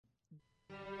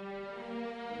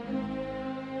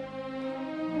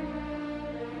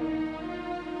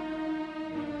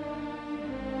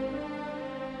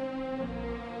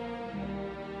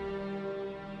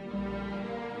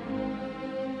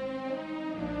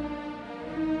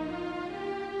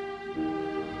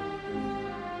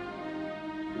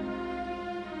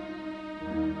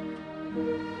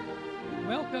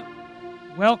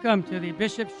Welcome to the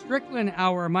Bishop Strickland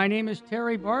Hour. My name is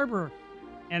Terry Barber,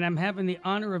 and I'm having the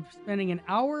honor of spending an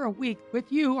hour a week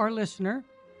with you, our listener,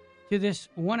 to this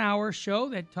 1 hour show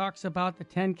that talks about the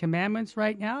 10 Commandments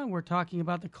right now, and we're talking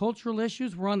about the cultural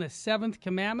issues. We're on the 7th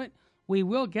commandment. We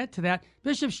will get to that.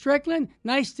 Bishop Strickland,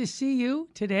 nice to see you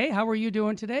today. How are you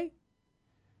doing today?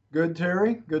 Good,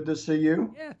 Terry. Good to see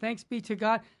you. Yeah, thanks be to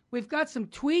God. We've got some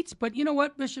tweets, but you know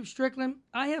what, Bishop Strickland?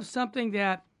 I have something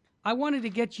that I wanted to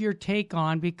get your take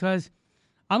on because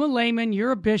I'm a layman,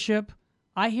 you're a bishop.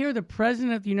 I hear the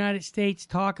President of the United States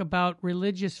talk about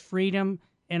religious freedom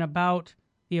and about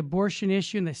the abortion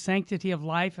issue and the sanctity of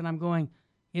life, and I'm going,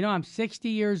 I'm 60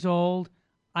 years old.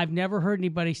 I've never heard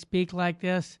anybody speak like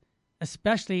this,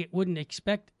 especially wouldn't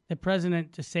expect the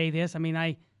president to say this. I mean,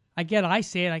 I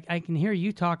say it. I can hear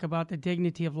you talk about the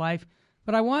dignity of life,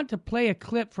 but I want to play a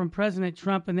clip from President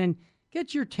Trump and then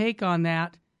get your take on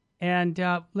that. And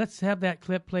let's have that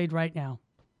clip played right now.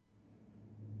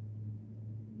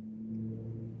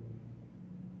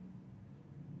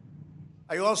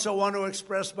 I also want to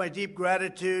express my deep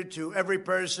gratitude to every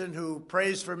person who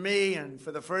prays for me and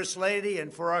for the First Lady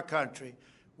and for our country.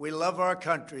 We love our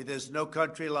country. There's no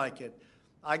country like it.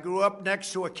 I grew up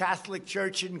next to a Catholic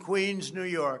church in Queens, New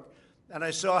York, and I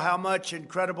saw how much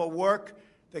incredible work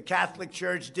the Catholic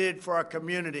Church did for our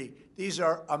community. These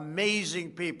are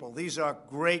amazing people. These are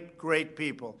great, great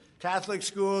people. Catholic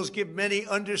schools give many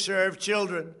underserved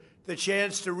children the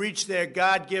chance to reach their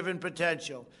God-given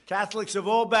potential. Catholics of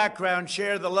all backgrounds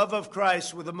share the love of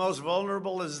Christ with the most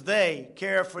vulnerable as they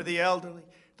care for the elderly,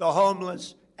 the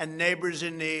homeless, and neighbors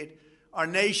in need. Our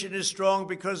nation is strong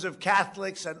because of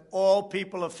Catholics and all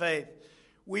people of faith.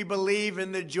 We believe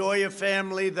in the joy of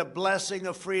family, the blessing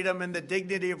of freedom, and the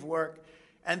dignity of work,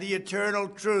 and the eternal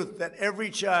truth that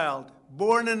every child,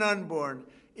 born and unborn,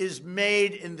 is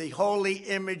made in the holy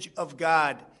image of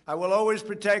God. I will always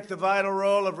protect the vital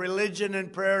role of religion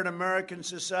and prayer in American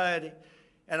society,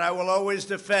 and I will always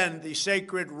defend the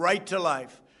sacred right to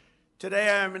life. Today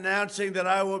I am announcing that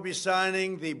I will be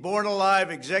signing the Born Alive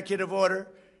executive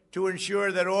order to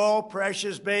ensure that all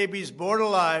precious babies born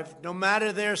alive, no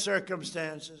matter their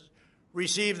circumstances,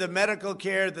 receive the medical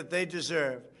care that they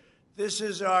deserve. This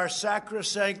is our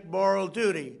sacrosanct moral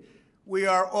duty. We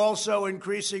are also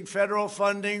increasing federal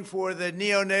funding for the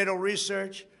neonatal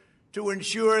research to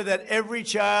ensure that every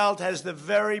child has the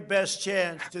very best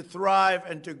chance to thrive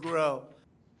and to grow.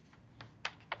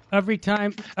 Every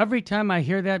time I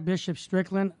hear that, Bishop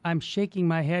Strickland, I'm shaking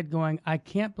my head going, I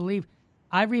can't believe.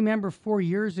 I remember 4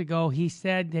 years ago he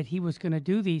said that he was going to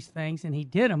do these things, and he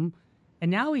did them, and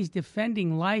now he's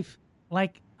defending life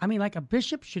like a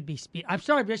bishop should be speaking. I'm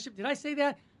sorry, Bishop, did I say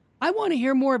that? I want to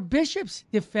hear more bishops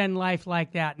defend life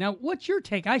like that. Now, what's your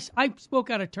take? I spoke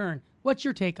out of turn. What's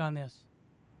your take on this?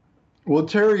 Well,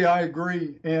 Terry, I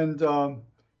agree. And,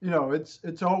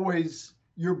 it's always,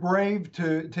 you're brave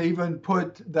to even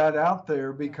put that out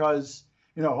there because,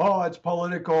 it's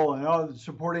political and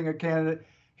supporting a candidate.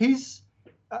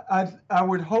 I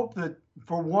would hope that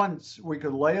for once we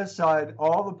could lay aside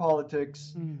all the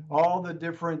politics, all the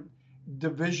different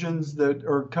divisions that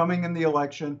are coming in the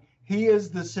election. He is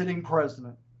the sitting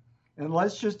president. And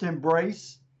let's just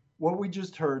embrace what we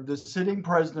just heard. The sitting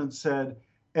president said,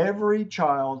 every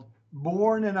child,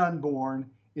 born and unborn,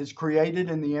 is created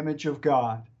in the image of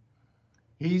God.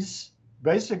 He's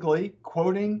basically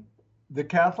quoting the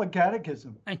Catholic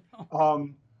Catechism. I know.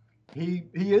 He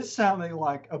is sounding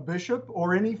like a bishop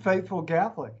or any faithful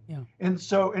Catholic. Yeah.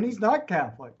 And he's not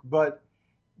Catholic, but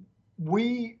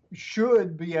we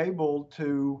should be able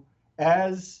to,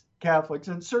 as Catholics,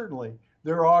 and certainly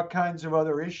there are all kinds of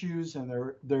other issues and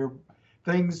there are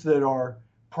things that are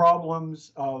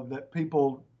problems that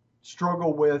people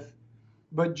struggle with,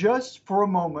 but just for a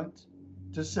moment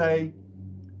to say,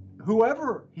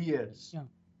 whoever he is,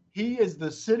 he is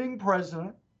the sitting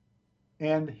president,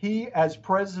 and he, as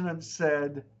president,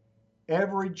 said,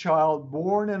 every child,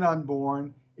 born and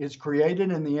unborn, is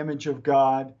created in the image of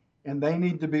God, and they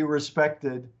need to be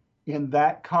respected in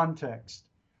that context.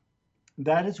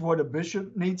 That is what a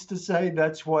bishop needs to say.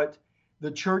 That's what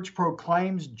the church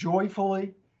proclaims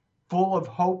joyfully, full of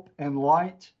hope and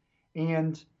light.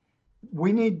 And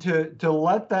we need to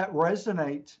let that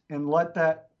resonate and let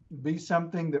that be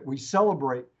something that we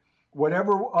celebrate.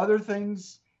 Whatever other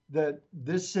things that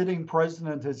this sitting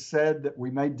president has said that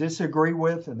we may disagree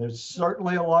with, and there's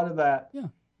certainly a lot of that. Yeah.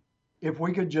 If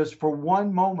we could just for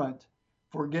one moment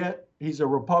forget he's a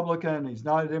Republican, he's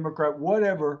not a Democrat,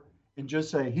 whatever, and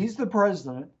just say he's the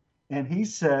president, and he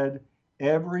said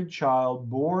every child,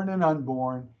 born and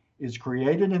unborn, is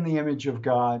created in the image of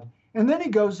God. And then he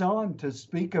goes on to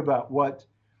speak about what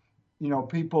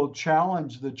people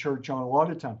challenge the church on a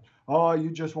lot of times. Oh, you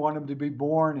just want them to be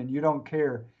born and you don't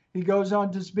care. He goes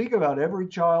on to speak about every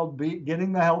child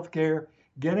getting the health care,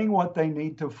 getting what they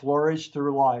need to flourish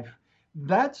through life.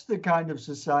 That's the kind of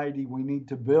society we need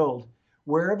to build,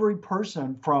 where every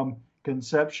person from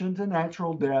conception to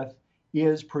natural death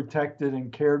is protected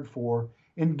and cared for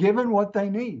and given what they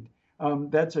need.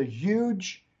 That's a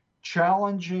huge,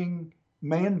 challenging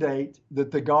mandate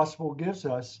that the gospel gives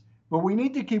us, but we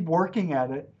need to keep working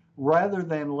at it rather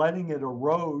than letting it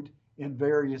erode in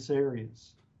various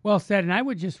areas. Well said. And I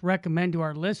would just recommend to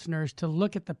our listeners to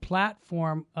look at the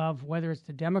platform of whether it's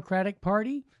the Democratic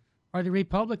Party or the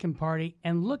Republican Party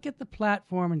and look at the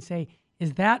platform and say,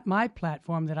 is that my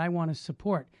platform that I want to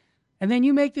support? And then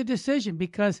you make the decision,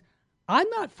 because I'm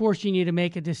not forcing you to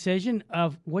make a decision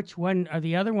of which one or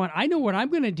the other one. I know what I'm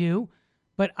going to do,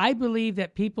 but I believe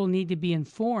that people need to be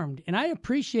informed. And I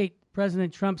appreciate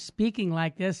President Trump speaking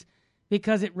like this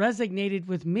because it resonated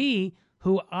with me,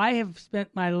 who I have spent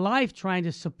my life trying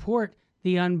to support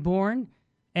the unborn.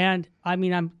 And I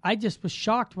mean, I just was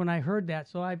shocked when I heard that.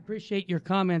 So I appreciate your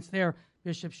comments there,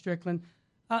 Bishop Strickland.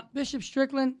 Bishop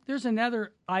Strickland, there's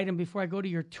another item before I go to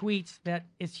your tweets that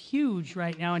is huge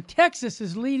right now. And Texas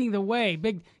is leading the way.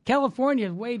 California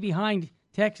is way behind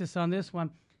Texas on this one.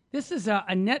 This is a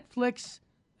Netflix.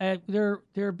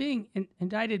 They're being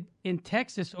indicted in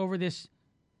Texas over this,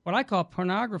 what I call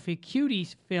pornography,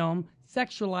 cuties film,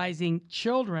 sexualizing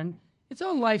children. It's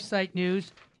on LifeSite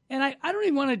News. And I don't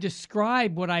even want to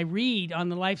describe what I read on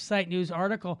the LifeSite News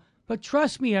article, but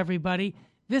trust me, everybody,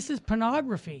 this is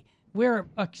pornography. We're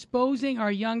exposing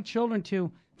our young children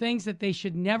to things that they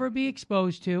should never be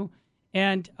exposed to.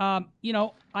 And,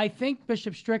 I think,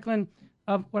 Bishop Strickland,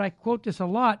 of what I quote this a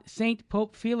lot, St.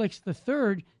 Pope Felix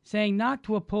III, saying not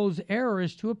to oppose error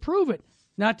is to approve it,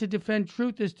 not to defend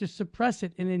truth is to suppress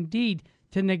it, and indeed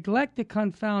to neglect to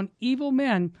confound evil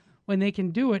men when they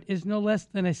can do it is no less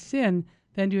than a sin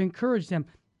than to encourage them.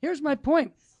 Here's my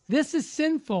point. This is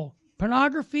sinful.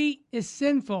 Pornography is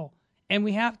sinful. And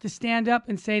we have to stand up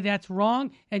and say that's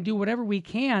wrong and do whatever we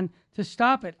can to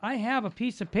stop it. I have a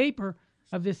piece of paper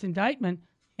of this indictment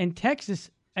in Texas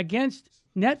against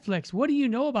Netflix. What do you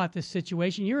know about this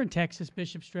situation? You're in Texas,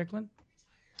 Bishop Strickland.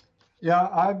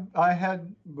 Yeah, I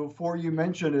had, before you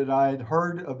mentioned it, I had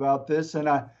heard about this, and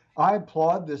I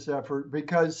applaud this effort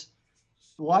because,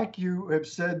 like you have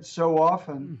said so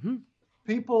often,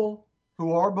 people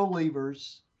who are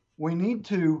believers, we need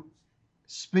to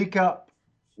speak up.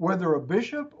 Whether a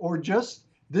bishop or just,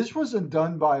 this wasn't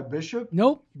done by a bishop.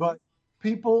 Nope. But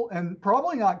people, and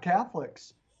probably not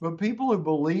Catholics, but people who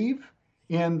believe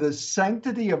in the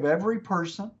sanctity of every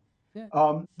person.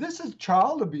 Yeah. This is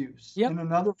child abuse in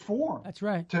another form. That's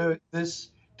right. To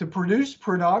produce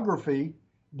pornography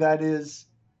that is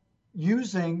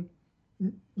using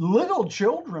little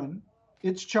children,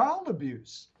 it's child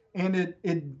abuse. And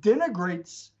it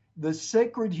denigrates the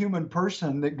sacred human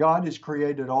person that God has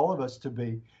created all of us to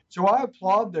be. So I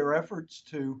applaud their efforts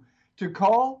to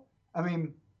call. I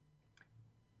mean,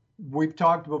 we've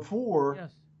talked before,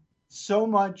 so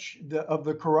much of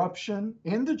the corruption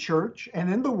in the church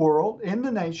and in the world, in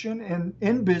the nation, and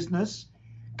in business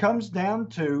comes down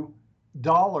to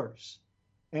dollars.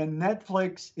 And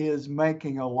Netflix is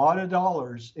making a lot of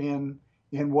dollars in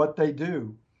what they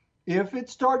do. If it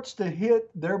starts to hit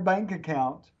their bank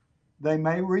account, they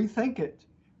may rethink it.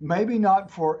 Maybe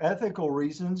not for ethical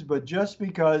reasons, but just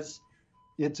because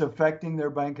it's affecting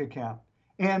their bank account.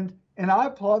 And I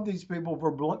applaud these people for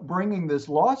bringing this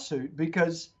lawsuit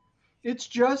because it's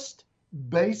just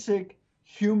basic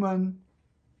human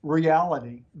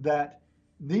reality that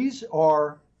these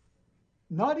are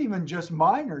not even just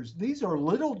minors. These are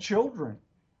little children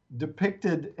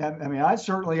depicted. I mean, I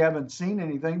certainly haven't seen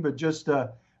anything but just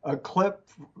a clip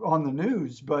on the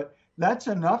news, but that's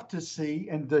enough to see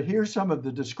and to hear some of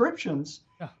the descriptions.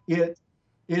 Yeah.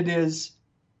 It is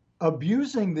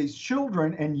abusing these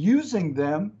children and using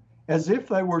them as if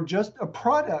they were just a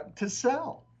product to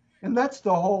sell. And that's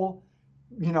the whole,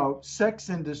 sex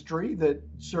industry that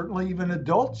certainly even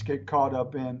adults get caught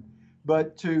up in.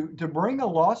 But to bring a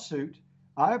lawsuit,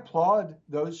 I applaud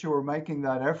those who are making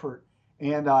that effort.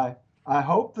 And I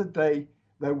hope that they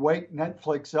wake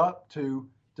Netflix up to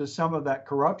some of that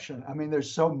corruption. I mean,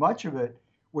 there's so much of it.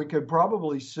 We could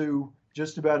probably sue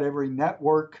just about every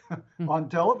network on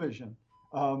television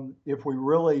if we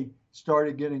really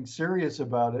started getting serious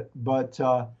about it. But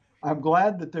I'm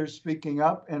glad that they're speaking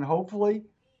up. And hopefully,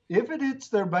 if it hits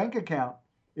their bank account,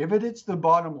 if it hits the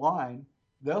bottom line,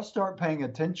 they'll start paying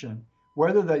attention.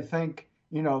 Whether they think,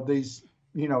 these,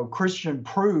 Christian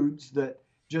prudes that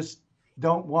just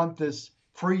don't want this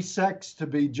free sex to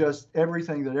be just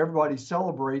everything that everybody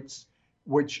celebrates,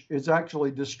 which is actually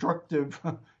destructive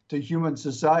to human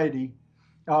society.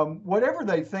 Whatever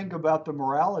they think about the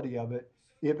morality of it,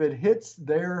 if it hits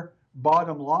their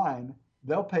bottom line,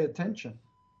 they'll pay attention.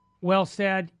 Well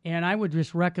said. And I would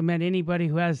just recommend anybody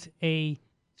who has a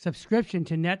subscription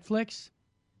to Netflix,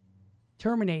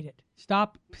 terminate it.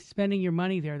 Stop spending your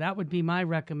money there. That would be my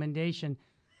recommendation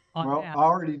on that. I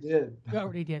already did. You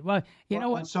already did. Well, you know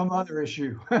what? On some other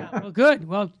issue. Yeah, well, good.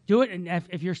 Well, do it. And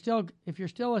if you're still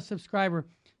a subscriber,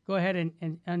 go ahead and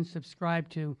unsubscribe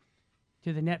to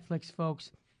the Netflix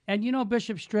folks. And you know,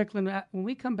 Bishop Strickland, when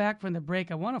we come back from the break,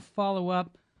 I want to follow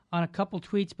up on a couple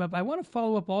tweets, but I want to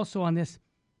follow up also on this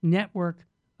network,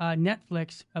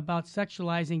 Netflix, about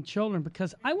sexualizing children,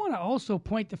 because I want to also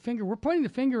point the finger. We're pointing the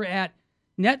finger at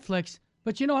Netflix,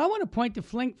 but you know, I want to point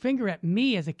the finger at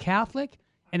me as a Catholic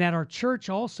and at our church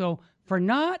also for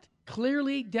not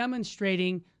clearly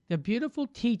demonstrating the beautiful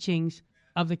teachings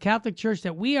of the Catholic Church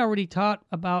that we already taught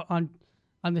about on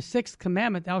the sixth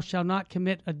commandment, thou shalt not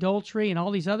commit adultery and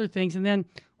all these other things. And then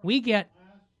we get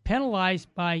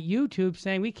penalized by YouTube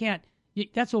saying we can't,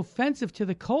 that's offensive to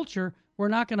the culture. We're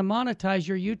not going to monetize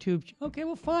your YouTube. Okay,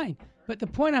 well, fine. But the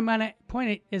point I'm going to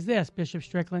point is this, Bishop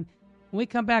Strickland. When we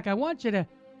come back, I want you to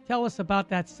tell us about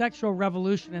that sexual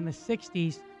revolution in the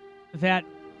 60s that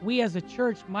we as a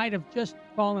church might have just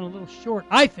fallen a little short,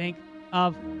 I think,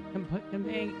 of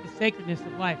conveying the sacredness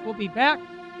of life. We'll be back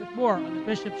with more on the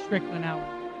Bishop Strickland Hour.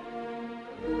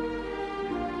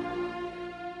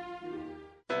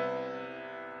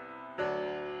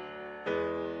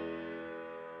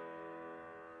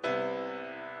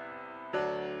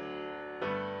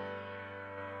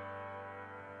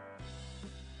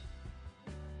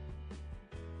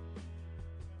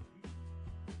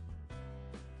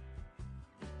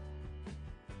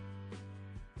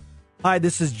 Hi,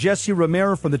 this is Jesse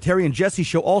Romero from the Terry and Jesse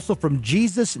Show, also from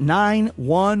Jesus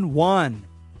 911.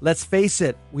 Let's face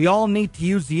it, we all need to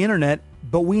use the internet,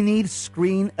 but we need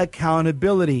screen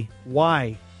accountability.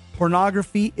 Why?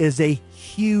 Pornography is a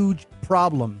huge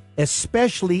problem,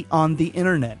 especially on the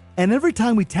internet. And every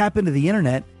time we tap into the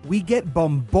internet, we get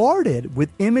bombarded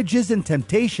with images and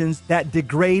temptations that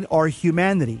degrade our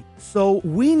humanity. So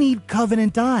we need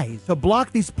Covenant Eyes to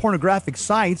block these pornographic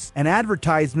sites and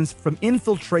advertisements from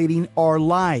infiltrating our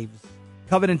lives.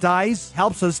 Covenant Eyes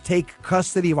helps us take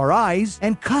custody of our eyes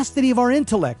and custody of our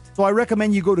intellect. So I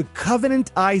recommend you go to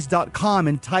covenanteyes.com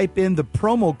and type in the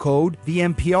promo code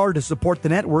VMPR to support the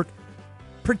network.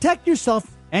 Protect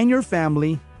yourself and your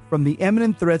family from the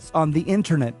imminent threats on the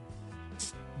internet.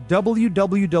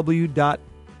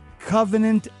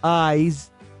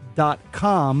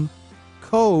 www.covenanteyes.com,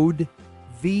 code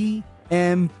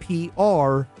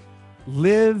VMPR,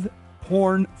 live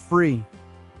porn free.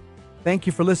 Thank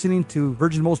you for listening to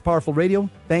Virgin Most Powerful Radio.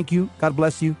 Thank you. God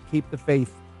bless you. Keep the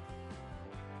faith.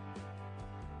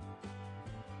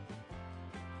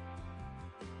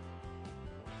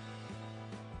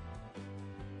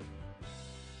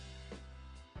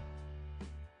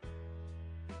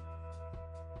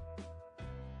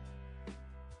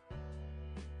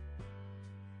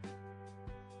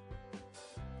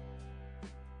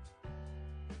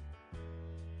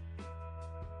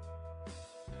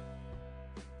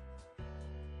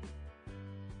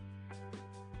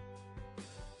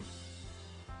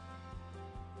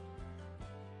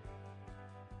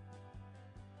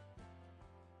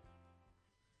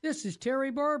 This is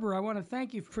Terry Barber. I want to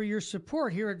thank you for your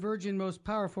support here at Virgin Most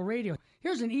Powerful Radio.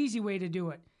 Here's an easy way to do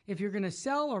it. If you're going to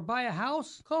sell or buy a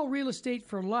house, call Real Estate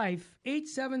for Life,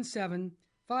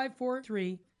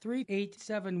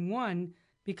 877-543-3871,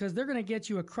 because they're going to get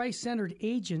you a Christ-centered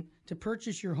agent to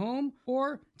purchase your home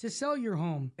or to sell your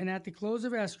home. And at the close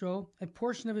of escrow, a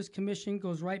portion of his commission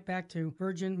goes right back to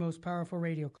Virgin Most Powerful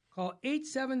Radio. Call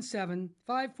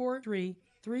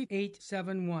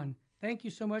 877-543-3871. Thank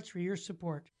you so much for your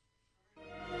support.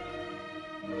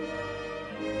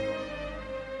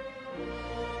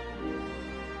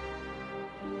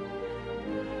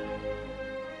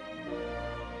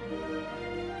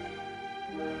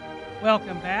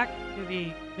 Welcome back to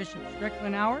the Bishop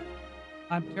Strickland Hour.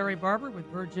 I'm Terry Barber with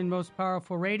Virgin Most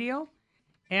Powerful Radio.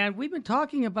 And we've been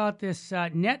talking about this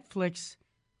Netflix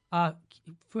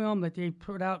film that they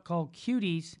put out called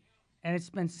Cuties, and it's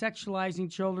been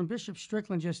sexualizing children. Bishop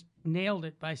Strickland just nailed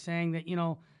it by saying that, you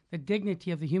know, the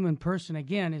dignity of the human person,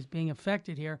 again, is being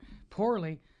affected here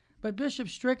poorly. But Bishop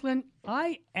Strickland,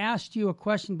 I asked you a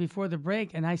question before the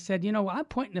break, and I said, you know, I'm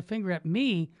pointing the finger at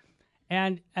me.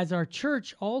 And as our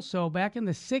church also, back in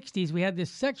the 60s, we had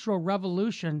this sexual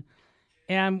revolution.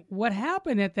 And what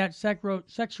happened at that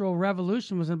sexual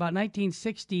revolution was in about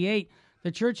 1968,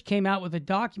 the church came out with a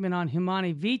document on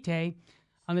Humanae Vitae,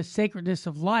 on the sacredness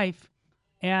of life,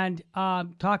 and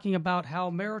talking about how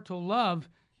marital love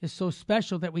is so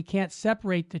special that we can't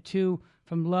separate the two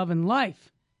from love and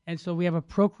life. And so we have a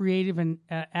procreative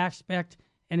aspect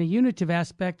and a unitive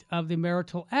aspect of the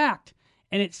marital act.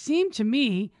 And it seemed to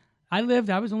me, I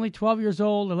was only 12 years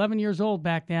old, 11 years old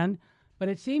back then, but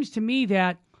it seems to me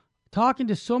that talking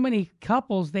to so many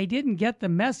couples, they didn't get the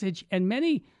message, and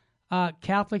many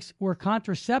Catholics were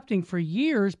contracepting for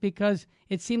years because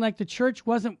it seemed like the church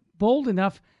wasn't bold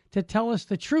enough to tell us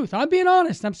the truth. I'm being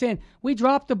honest. I'm saying we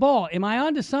dropped the ball. Am I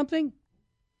onto something?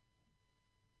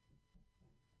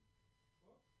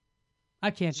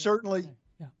 I can't. Certainly.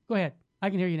 Yeah. Go ahead. I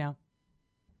can hear you now.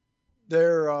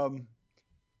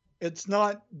 It's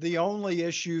not the only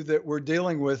issue that we're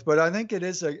dealing with, but I think it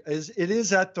is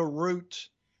at the root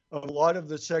of a lot of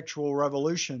the sexual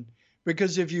revolution.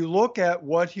 Because if you look at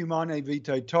what Humanae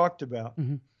Vitae talked about,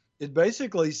 it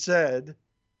basically said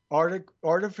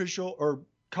artificial or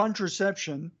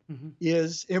contraception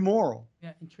is immoral.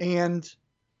 Yeah, and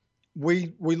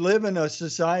we live in a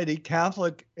society,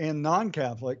 Catholic and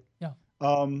non-Catholic,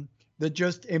 that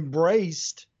just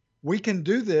embraced, we can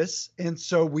do this, and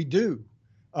so we do.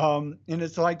 And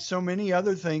it's like so many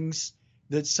other things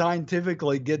that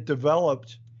scientifically get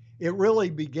developed. It really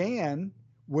began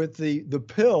with the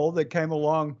pill that came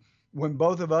along when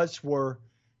both of us were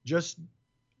just,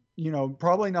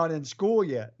 probably not in school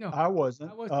yet. No, I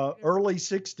wasn't. Early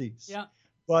 60s. Yeah.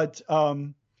 But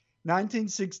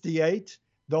 1968,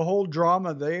 the whole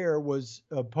drama there was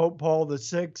Pope Paul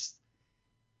VI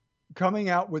coming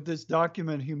out with this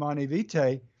document, Humanae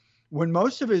Vitae, when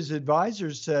most of his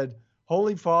advisors said,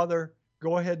 Holy Father,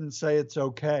 go ahead and say it's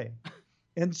okay.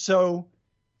 And so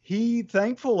he,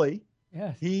 thankfully,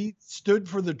 he stood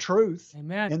for the truth.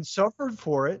 Amen. And suffered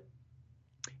for it.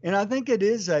 And I think it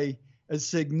is a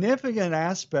significant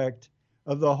aspect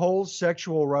of the whole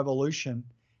sexual revolution.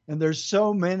 And there's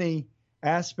so many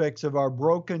aspects of our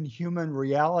broken human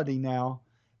reality now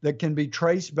that can be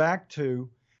traced back to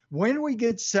when we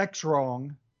get sex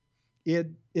wrong,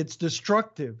 it's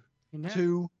destructive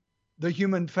to the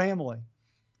human family.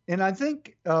 And I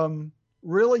think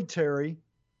really, Terry,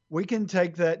 we can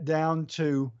take that down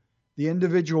to the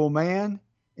individual man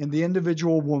and the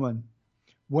individual woman.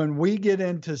 When we get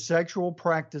into sexual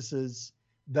practices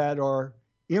that are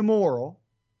immoral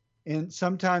and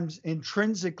sometimes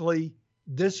intrinsically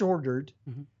disordered,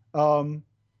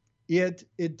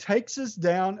 it takes us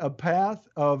down a path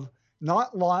of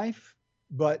not life,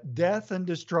 but death and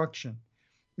destruction.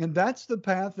 And that's the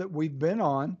path that we've been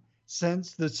on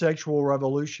since the sexual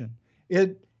revolution.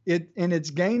 It's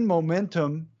gained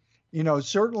momentum,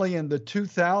 certainly in the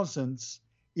 2000s,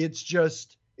 it's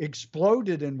just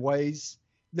exploded in ways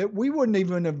that we wouldn't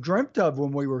even have dreamt of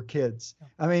when we were kids.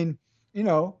 I mean,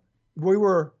 we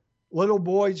were little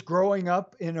boys growing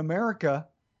up in America,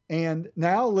 and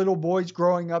now little boys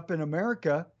growing up in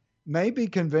America may be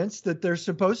convinced that they're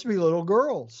supposed to be little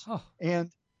girls. Oh.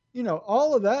 And,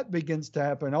 all of that begins to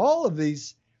happen. All of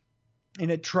these,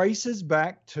 and it traces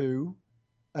back to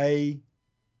a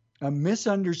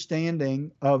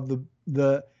misunderstanding of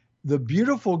the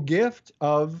beautiful gift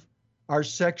of our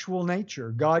sexual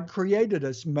nature. God created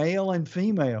us male and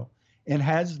female and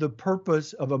has the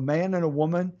purpose of a man and a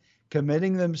woman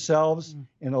committing themselves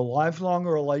in a lifelong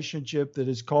relationship that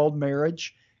is called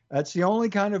marriage. That's the only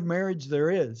kind of marriage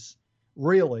there is,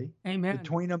 really. Amen.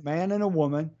 Between a man and a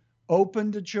woman,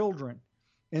 open to children.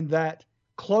 And that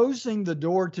closing the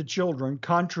door to children,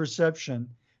 contraception,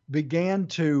 began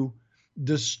to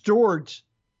distort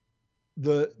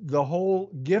the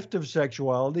whole gift of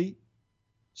sexuality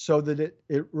so that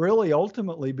it really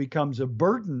ultimately becomes a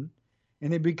burden,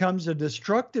 and it becomes a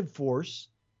destructive force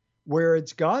where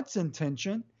it's God's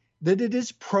intention that it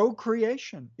is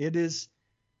procreation. It is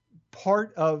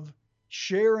part of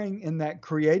sharing in that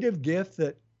creative gift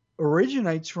that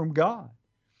originates from God.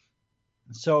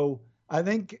 So I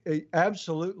think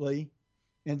absolutely,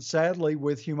 and sadly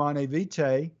with Humanae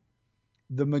Vitae,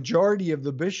 the majority of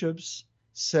the bishops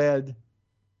said,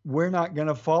 we're not going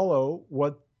to follow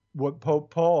what Pope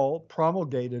Paul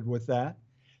promulgated with that.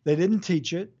 They didn't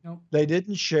teach it. Nope. They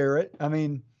didn't share it. I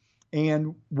mean,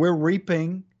 and we're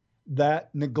reaping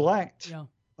that neglect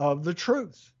of the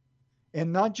truth.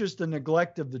 And not just a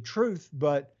neglect of the truth,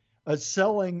 but a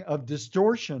selling of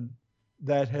distortion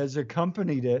that has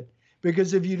accompanied it.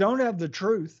 Because if you don't have the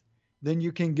truth, then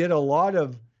you can get a lot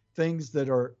of things that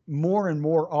are more and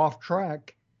more off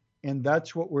track. And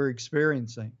that's what we're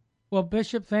experiencing. Well,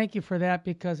 Bishop, thank you for that,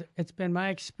 because it's been my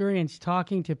experience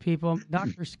talking to people.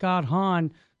 Dr. Scott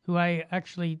Hahn, who I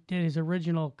actually did his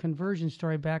original conversion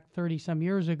story back 30 some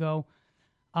years ago,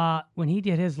 when he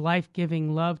did his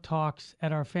life-giving love talks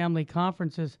at our family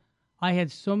conferences, I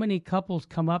had so many couples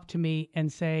come up to me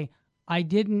and say, I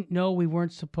didn't know we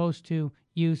weren't supposed to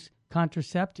use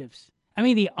contraceptives. I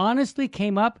mean, they honestly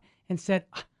came up and said,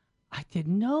 I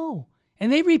didn't know.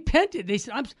 And they repented. They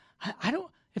said, I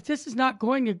don't, if this is not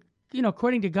going to,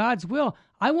 according to God's will,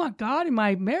 I want God in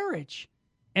my marriage.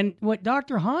 And what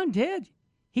Dr. Hahn did,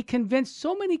 he convinced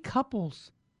so many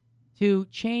couples to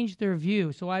change their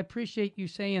view. So I appreciate you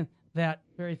saying that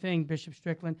very thing, Bishop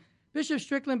Strickland. Bishop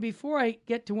Strickland, before I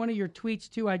get to one of your tweets,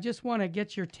 too, I just want to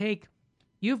get your take.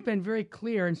 You've been very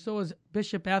clear, and so has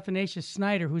Bishop Athanasius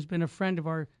Snyder, who's been a friend of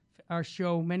our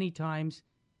show many times.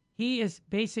 He is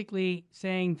basically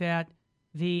saying that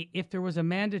if there was a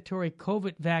mandatory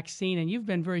COVID vaccine, and you've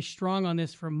been very strong on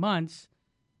this for months,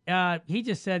 he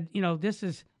just said, this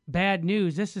is bad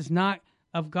news. This is not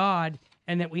of God,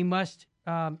 and that we must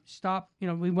stop.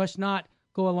 We must not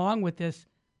go along with this.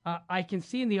 I can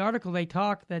see in the article they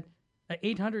talk that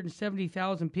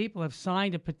 870,000 people have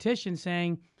signed a petition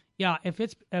saying, yeah, if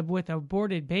it's with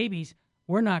aborted babies,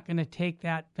 we're not going to take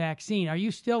that vaccine. Are you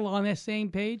still on that same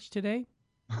page today?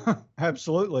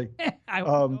 Absolutely. I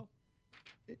hope so.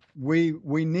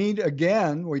 We need,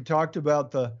 again, we talked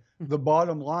about the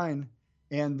bottom line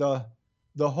and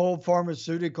the whole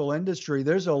pharmaceutical industry.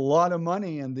 There's a lot of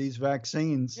money in these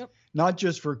vaccines, Yep. not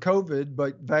just for COVID,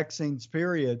 but vaccines,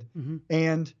 period. Mm-hmm.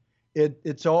 And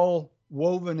it's all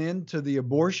woven into the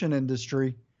abortion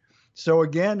industry. So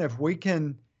again, if we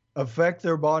can affect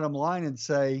their bottom line and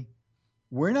say,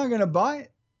 we're not going to buy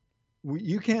it,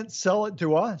 you can't sell it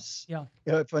to us. Yeah.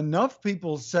 If enough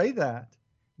people say that,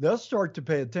 they'll start to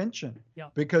pay attention. Yeah.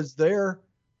 Because they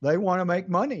want to make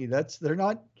money. They're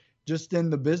not just in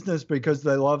the business because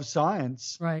they love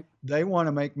science. Right. They want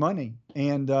to make money.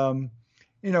 And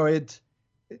it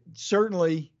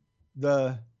certainly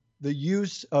the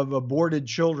use of aborted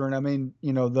children. I mean,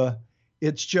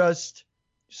 it's just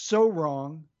so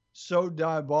wrong, so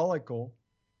diabolical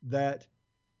that,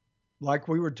 like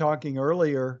we were talking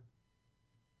earlier,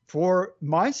 for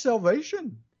my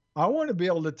salvation, I want to be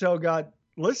able to tell God,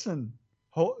 listen,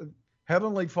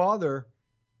 Heavenly Father,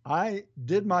 I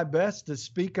did my best to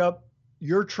speak up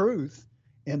your truth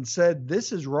and said,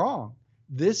 this is wrong.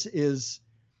 This is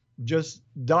just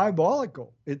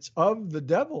diabolical. It's of the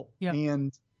devil. Yeah.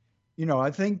 And,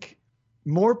 I think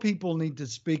more people need to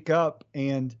speak up,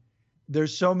 and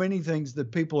there's so many things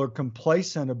that people are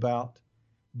complacent about,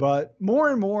 but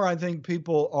more and more, I think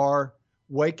people are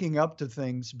waking up to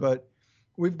things, but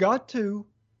we've got to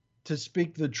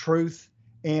speak the truth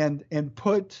and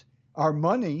put our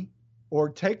money or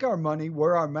take our money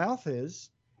where our mouth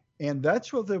is. And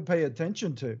that's what they'll pay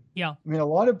attention to. Yeah. I mean, a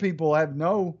lot of people have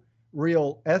no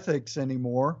real ethics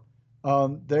anymore.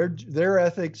 Their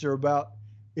ethics are about,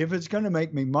 if it's going to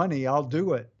make me money, I'll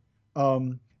do it.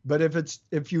 But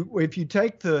if you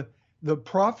take the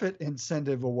profit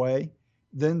incentive away,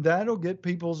 then that'll get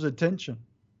people's attention.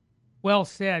 Well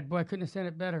said. Boy, I couldn't have said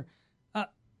it better.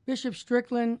 Bishop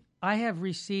Strickland, I have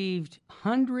received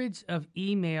hundreds of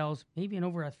emails, maybe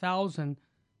over 1,000,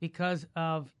 because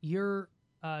of your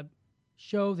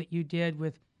show that you did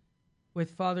with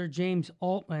Father James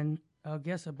Altman, I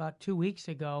guess about 2 weeks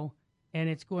ago, and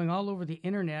it's going all over the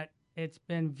internet. It's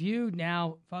been viewed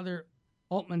now, Father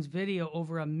Altman's video,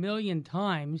 over 1 million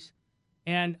times,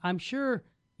 and I'm sure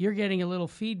you're getting a little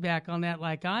feedback on that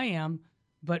like I am,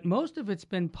 but most of it's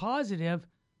been positive.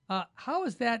 How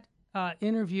is that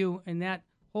interview and that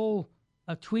whole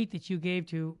tweet that you gave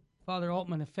to Father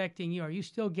Altman affecting you? Are you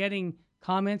still getting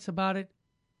comments about it?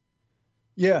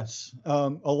 Yes, a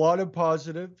lot of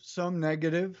positive, some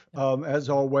negative, as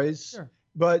always. Sure.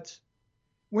 But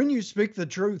when you speak the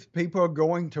truth, people are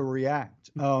going to react.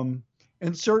 And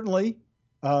certainly,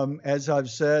 as I've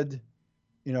said,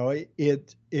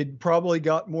 it probably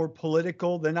got more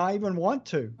political than I even want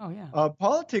to. Oh, yeah.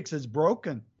 Politics is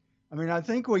broken. I mean, I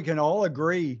think we can all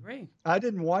agree. I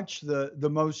didn't watch the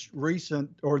most recent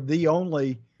or the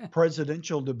only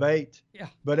presidential debate. Yeah.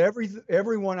 But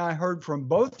everyone I heard from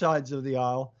both sides of the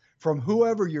aisle, from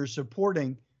whoever you're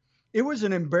supporting, it was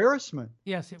an embarrassment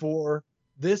for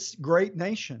this great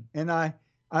nation. And I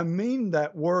mean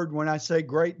that word when I say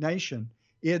great nation.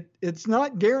 It's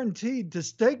not guaranteed to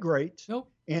stay great. Nope.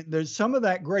 And there's some of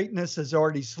that greatness has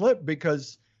already slipped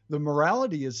because the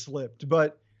morality has slipped.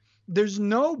 But there's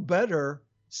no better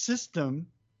system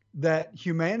that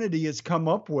humanity has come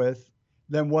up with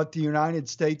than what the United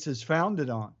States is founded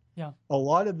on. Yeah. A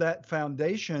lot of that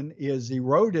foundation is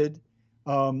eroded,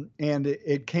 and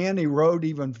it can erode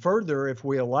even further if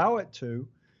we allow it to.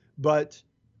 But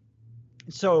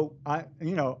So I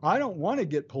don't want to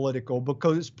get political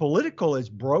because political is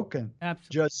broken,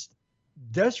 Absolutely. just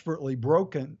desperately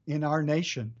broken in our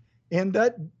nation. And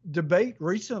that debate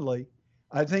recently,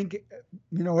 I think,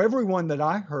 everyone that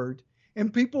I heard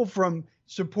and people from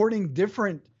supporting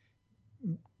different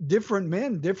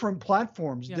men, different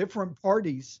platforms, Yeah. different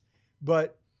parties,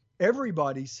 but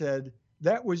everybody said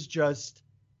that was just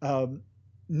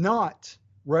not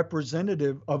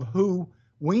representative of who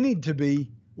we need to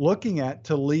be looking at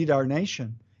to lead our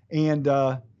nation. And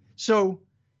so,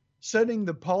 setting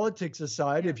the politics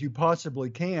aside, if you possibly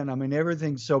can, I mean,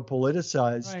 everything's so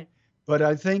politicized, Right. but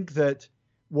I think that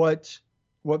what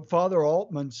Father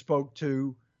Altman spoke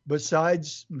to,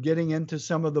 besides getting into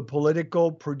some of the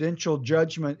political prudential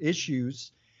judgment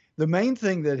issues, the main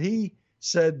thing that he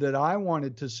said that I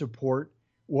wanted to support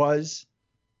was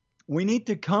we need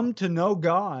to come to know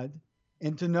God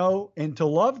and to know and to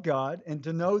love God and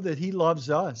to know that he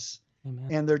loves us. Amen.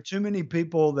 And there are too many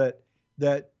people that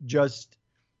just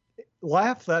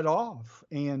laugh that off.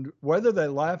 And whether they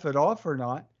laugh it off or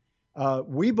not,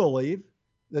 we believe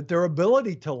that their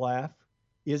ability to laugh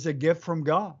is a gift from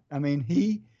God. I mean,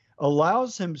 he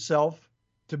allows himself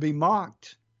to be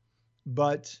mocked,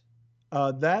 but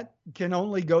that can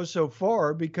only go so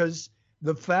far because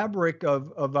the fabric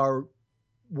of our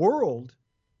world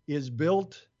is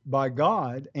built by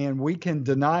God, and we can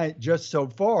deny it just so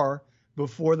far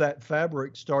before that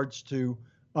fabric starts to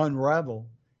unravel.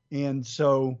 And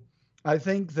so I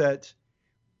think that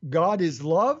God is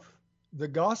love. The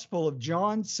Gospel of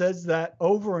John says that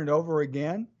over and over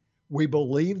again. We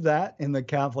believe that in the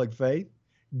Catholic faith.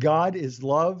 God is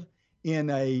love in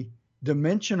a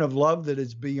dimension of love that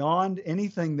is beyond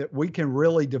anything that we can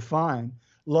really define.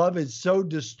 Love is so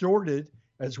distorted,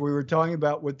 as we were talking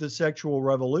about with the sexual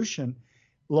revolution.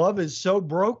 Love is so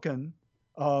broken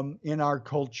in our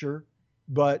culture,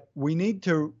 but we need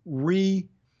to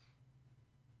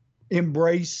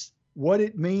embrace what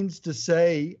it means to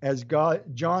say, as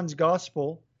John's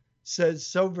gospel says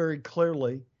so very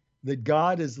clearly, that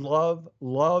God is love,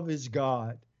 love is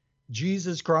God.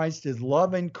 Jesus Christ is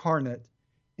love incarnate,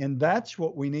 and that's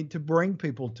what we need to bring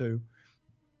people to.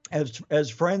 As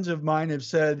friends of mine have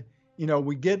said,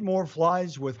 we get more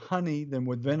flies with honey than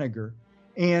with vinegar.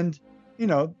 And,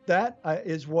 that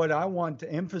is what I want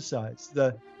to emphasize,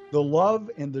 the love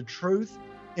and the truth.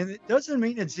 And it doesn't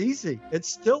mean it's easy. It's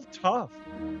still tough,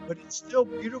 but it's still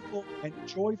beautiful and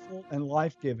joyful and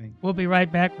life-giving. We'll be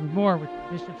right back with more with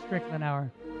Bishop Strickland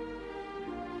Hour.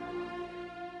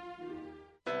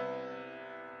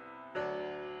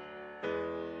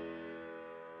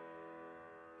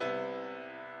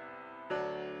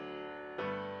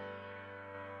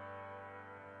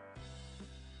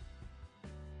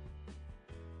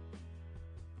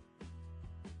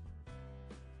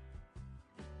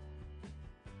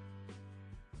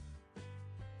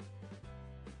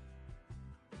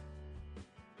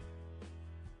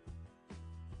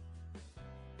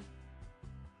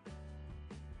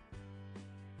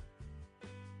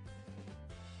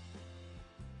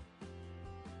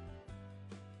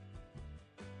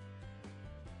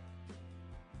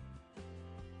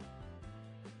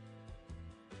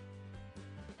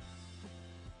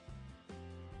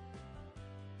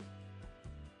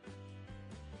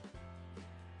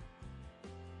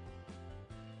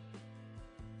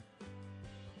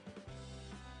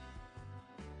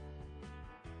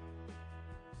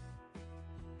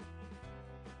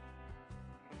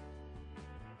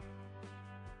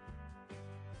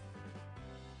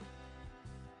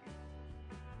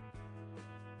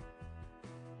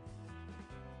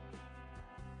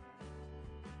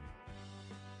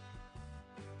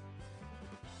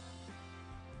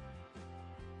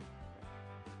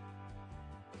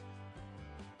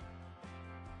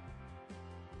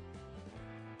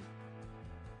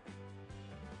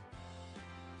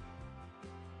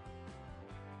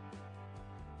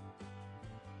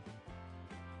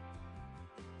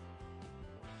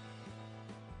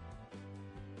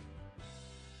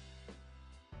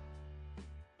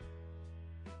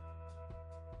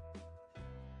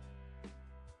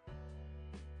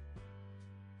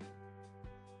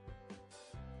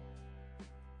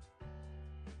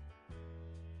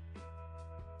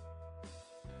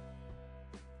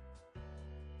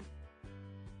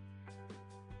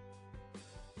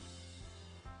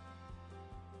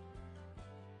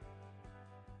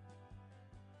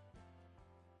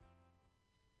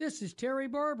 This is Terry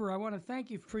Barber. I want to thank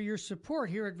you for your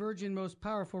support here at Virgin Most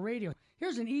Powerful Radio.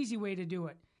 Here's an easy way to do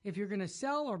it. If you're going to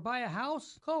sell or buy a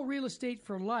house, call Real Estate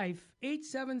for Life,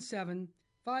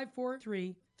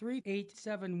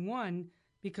 877-543-3871.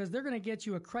 because they're going to get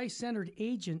you a Christ-centered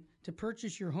agent to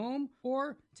purchase your home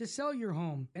or to sell your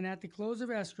home. And at the close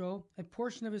of escrow, a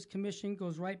portion of his commission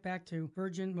goes right back to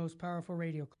Virgin Most Powerful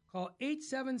Radio. Call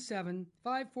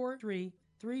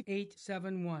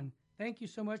 877-543-3871. Thank you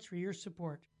so much for your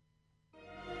support.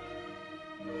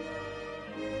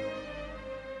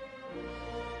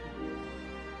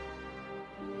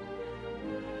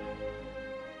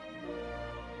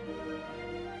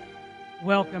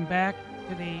 Welcome back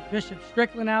to the Bishop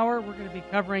Strickland Hour. We're going to be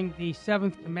covering the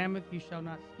 7th Commandment, you shall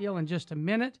not steal, in just a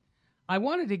minute. I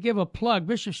wanted to give a plug.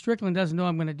 Bishop Strickland doesn't know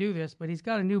I'm going to do this, but he's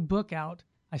got a new book out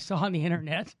I saw on the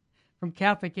internet from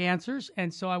Catholic Answers,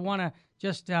 and so I want to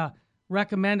just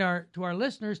recommend to our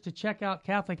listeners to check out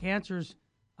Catholic Answers'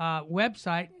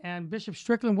 website. And Bishop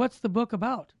Strickland, what's the book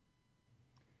about?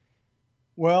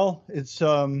 Well, it's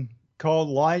called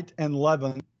Light and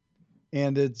Leaven,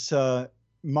 and it's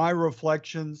my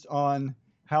reflections on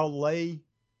how lay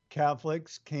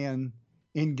Catholics can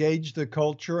engage the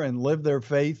culture and live their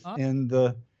faith in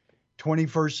the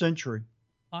 21st century.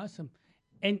 Awesome.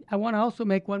 And I want to also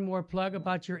make one more plug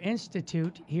about your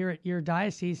institute here at your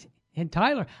diocese in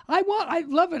Tyler. I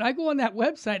love it. I go on that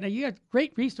website. Now, you got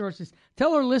great resources.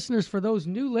 Tell our listeners, for those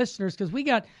new listeners, because we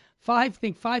got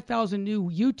 5,000 new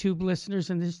YouTube listeners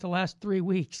in just the last 3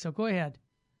 weeks. So go ahead.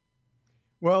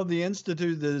 Well, the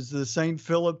institute is the St.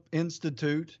 Philip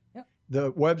Institute. Yep.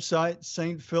 The website,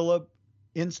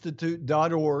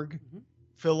 stphilipinstitute.org,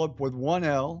 Philip with one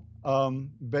L,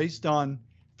 based on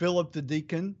Philip the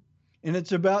Deacon. And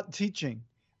it's about teaching.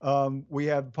 We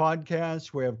have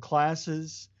podcasts, we have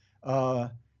classes.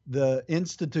 The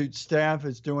Institute staff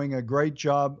is doing a great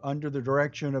job under the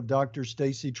direction of Dr.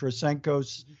 Stacy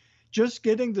Trasenkos, just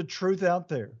getting the truth out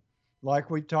there. Like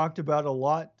we talked about a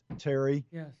lot, Terry.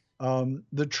 Yes.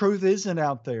 The truth isn't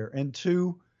out there, and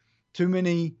too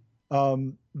many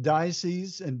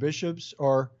dioceses and bishops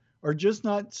are just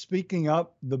not speaking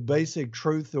up the basic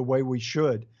truth the way we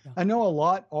should. Yeah. I know a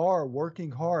lot are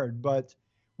working hard, but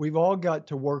we've all got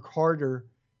to work harder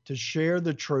to share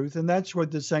the truth, and that's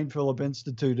what the St. Philip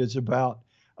Institute is about.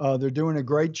 They're doing a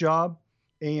great job,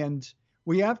 and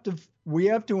we have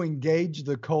to engage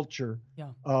the culture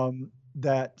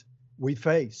that we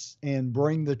face and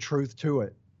bring the truth to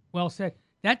it. Well said.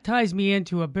 That ties me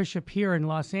into a bishop here in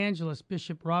Los Angeles,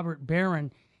 Bishop Robert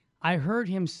Barron. I heard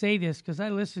him say this because I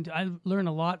learn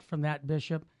a lot from that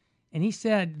bishop. And he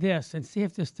said this, and see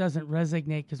if this doesn't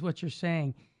resonate because what you're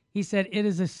saying. He said, it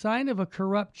is a sign of a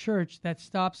corrupt church that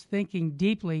stops thinking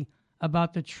deeply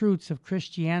about the truths of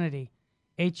Christianity.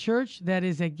 A church that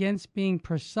is against being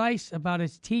precise about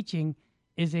its teaching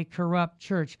is a corrupt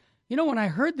church. You know, when I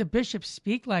heard the bishop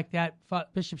speak like that,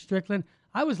 Bishop Strickland,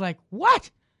 I was like, what?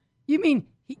 You mean,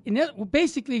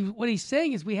 basically what he's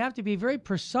saying is we have to be very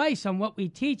precise on what we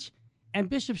teach. And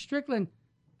Bishop Strickland,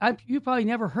 you probably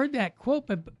never heard that quote,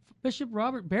 but Bishop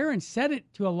Robert Barron said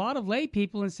it to a lot of lay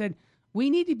people and said, we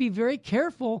need to be very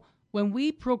careful when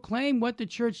we proclaim what the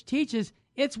church teaches.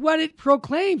 It's what it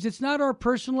proclaims. It's not our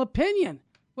personal opinion.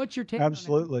 What's your take on that?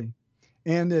 Absolutely.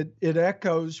 And it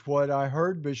echoes what I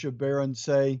heard Bishop Barron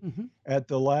say at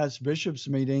the last bishops'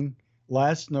 meeting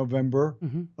last November,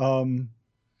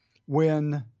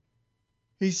 when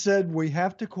he said we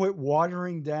have to quit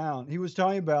watering down. He was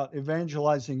talking about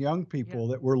evangelizing young people,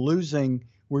 that we're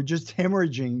just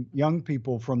hemorrhaging young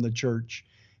people from the church.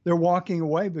 They're walking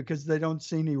away because they don't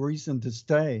see any reason to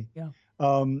stay. Yeah.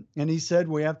 And he said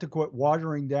we have to quit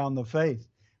watering down the faith.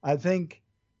 I think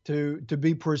to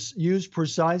use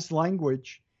precise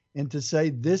language and to say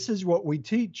this is what we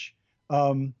teach,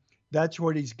 that's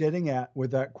what he's getting at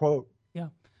with that quote. Yeah.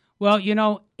 Well,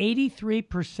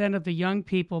 83% of the young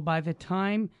people by the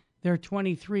time they're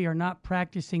 23 are not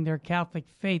practicing their Catholic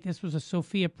faith. This was a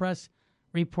Sophia Press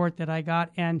report that I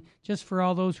got. And just for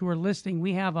all those who are listening,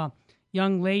 we have a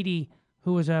young lady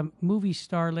who is a movie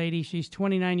star lady. She's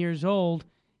 29 years old,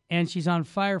 and she's on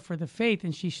fire for the faith,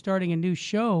 and she's starting a new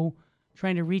show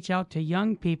trying to reach out to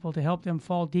young people to help them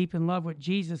fall deep in love with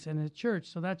Jesus and the church.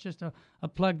 So that's just a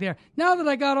plug there. Now that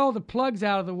I got all the plugs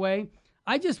out of the way,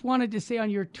 I just wanted to say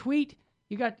on your tweet,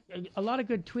 you got a lot of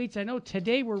good tweets. I know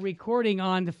today we're recording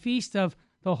on the Feast of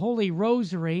the Holy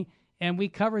Rosary, and we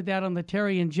covered that on the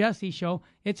Terry and Jesse show.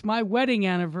 It's my wedding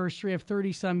anniversary of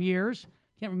 30-some years.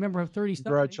 Can't remember, 30-some.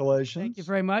 Congratulations. Thank you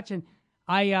very much. And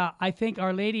I think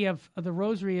Our Lady of the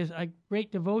Rosary is a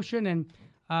great devotion. And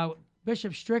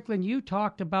Bishop Strickland, you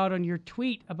talked about on your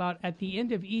tweet about at the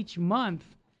end of each month,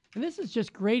 and this is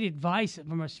just great advice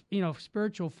from a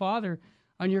spiritual father.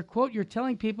 On your quote, you're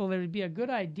telling people that it would be a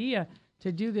good idea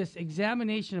to do this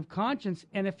examination of conscience,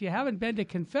 and if you haven't been to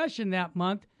confession that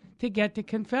month, to get to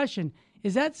confession.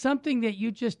 Is that something that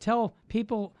you just tell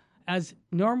people as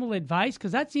normal advice?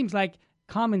 Because that seems like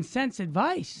common sense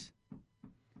advice.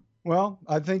 Well,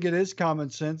 I think it is common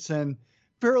sense. And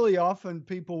fairly often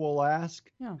people will ask,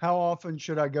 how often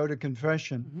should I go to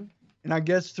confession? Mm-hmm. And I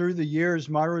guess through the years,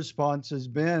 my response has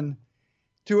been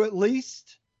to at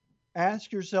least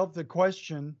ask yourself the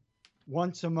question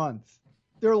once a month.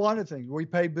 There are a lot of things. We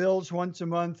pay bills once a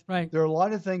month. Right. There are a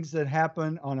lot of things that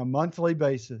happen on a monthly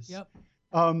basis. Yep.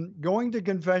 Going to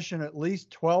confession at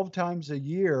least 12 times a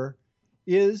year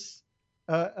is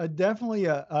definitely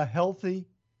a healthy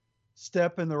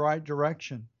step in the right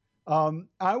direction.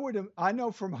 I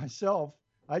know for myself,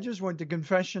 I just went to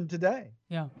confession today.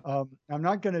 Yeah. I'm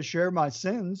not going to share my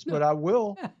sins, but I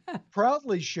will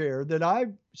proudly share that I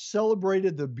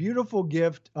celebrated the beautiful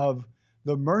gift of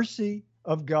the mercy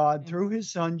of God through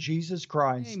his son, Jesus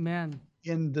Christ. Amen.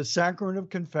 In the sacrament of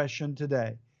confession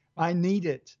today. I need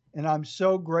it, and I'm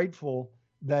so grateful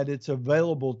that it's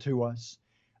available to us.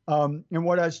 And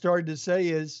what I started to say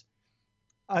is,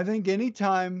 I think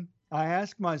anytime I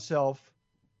ask myself,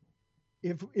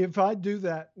 if I do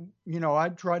that,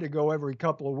 I'd try to go every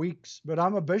couple of weeks, but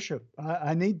I'm a bishop.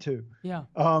 I need to. Yeah.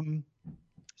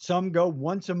 Some go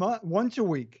once a month, once a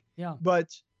week. Yeah.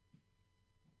 But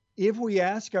if we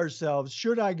ask ourselves,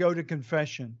 should I go to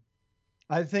confession?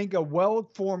 I think a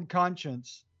well-formed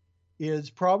conscience is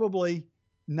probably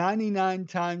 99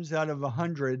 times out of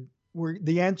 100 where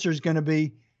the answer is going to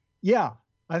be, yeah,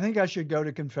 I think I should go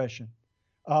to confession.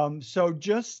 So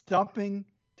just stopping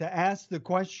to ask the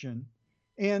question,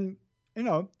 and,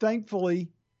 thankfully,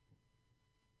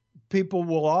 people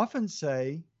will often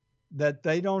say that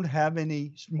they don't have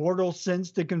any mortal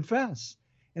sins to confess.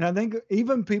 And I think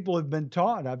even people have been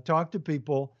taught, I've talked to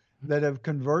people that have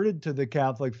converted to the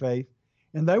Catholic faith,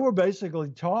 and they were basically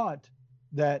taught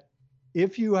that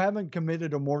if you haven't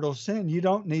committed a mortal sin, you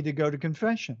don't need to go to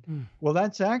confession. Well,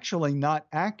 that's actually not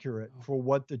accurate for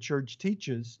what the church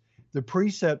teaches. The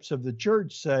precepts of the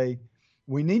church say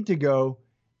we need to go.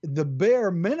 The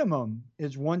bare minimum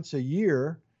is once a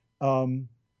year.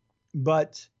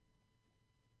 But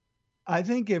I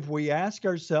think if we ask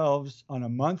ourselves on a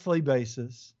monthly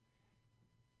basis,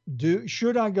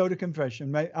 should I go to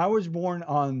confession? I was born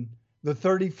on the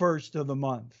 31st of the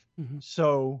month. Mm-hmm.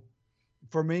 So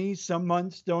for me, some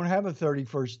months don't have a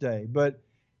 31st day. But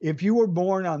if you were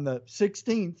born on the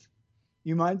 16th,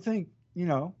 you might think,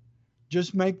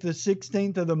 just make the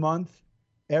 16th of the month,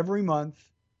 every month,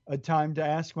 a time to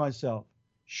ask myself,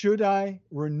 should I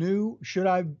renew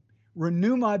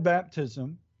my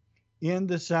baptism in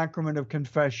the sacrament of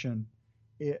confession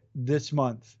this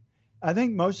month? I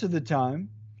think most of the time,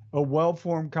 a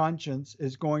well-formed conscience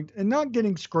is going to, and not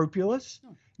getting scrupulous,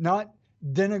 not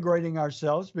denigrating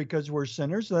ourselves because we're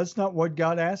sinners. That's not what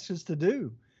God asks us to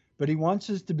do. But he wants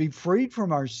us to be freed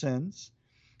from our sins.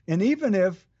 And even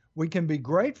if we can be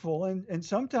grateful, and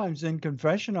sometimes in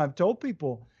confession, I've told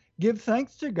people, give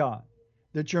thanks to God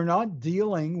that you're not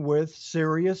dealing with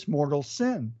serious mortal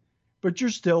sin, but you're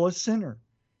still a sinner.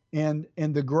 And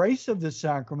the grace of the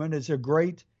sacrament is a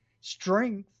great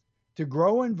strength to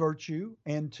grow in virtue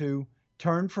and to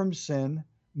turn from sin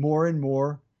more and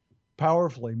more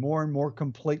powerfully, more and more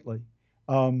completely.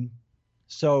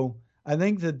 So I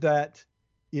think that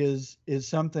is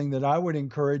something that I would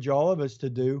encourage all of us to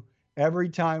do every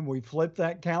time we flip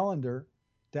that calendar,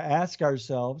 to ask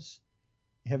ourselves,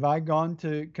 have I gone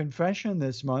to confession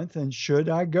this month, and should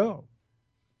I go?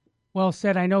 Well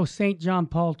said. I know St. John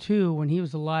Paul II, when he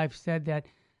was alive, said that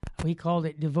he called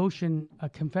it devotion, a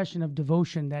confession of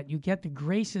devotion, that you get the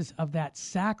graces of that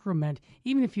sacrament,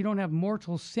 even if you don't have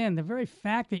mortal sin. The very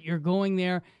fact that you're going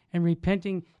there and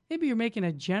repenting, maybe you're making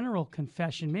a general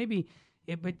confession,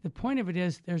 but the point of it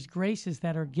is there's graces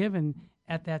that are given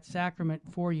at that sacrament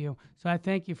for you. So I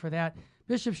thank you for that.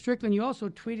 Bishop Strickland, you also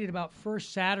tweeted about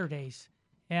First Saturdays.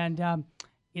 And,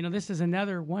 this is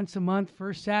another once a month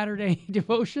First Saturday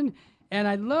devotion. And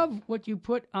I love what you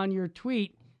put on your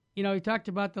tweet. You talked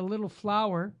about the little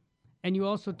flower, and you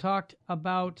also talked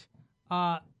about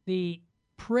the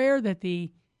prayer that the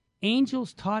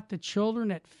angels taught the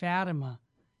children at Fatima.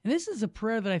 And this is a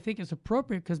prayer that I think is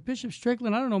appropriate because Bishop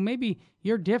Strickland, I don't know, maybe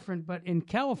you're different, but in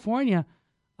California,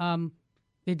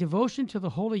 the devotion to the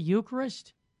Holy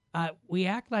Eucharist, we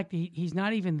act like he's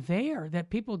not even there, that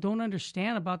people don't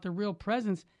understand about the real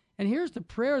presence. And here's the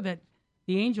prayer that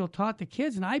the angel taught the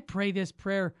kids, and I pray this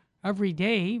prayer every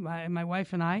day, my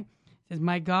wife and I. It says,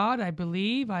 my God, I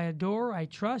believe, I adore, I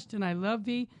trust, and I love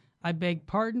thee. I beg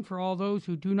pardon for all those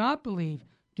who do not believe,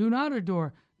 do not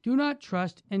adore, do not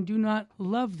trust, and do not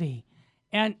love thee.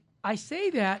 And I say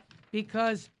that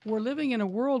because we're living in a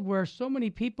world where so many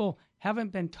people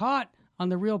haven't been taught on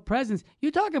the real presence.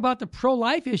 You talk about the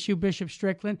pro-life issue, Bishop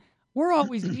Strickland. We're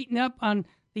always beating up on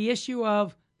the issue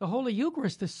of the Holy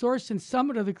Eucharist, the source and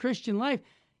summit of the Christian life.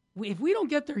 If we don't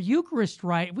get the Eucharist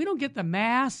right, if we don't get the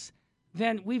Mass,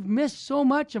 then we've missed so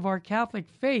much of our Catholic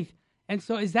faith. And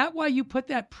so is that why you put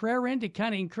that prayer in, to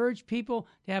kind of encourage people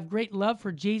to have great love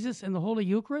for Jesus and the Holy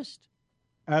Eucharist?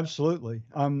 Absolutely.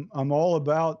 I'm all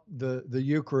about the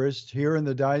Eucharist. Here in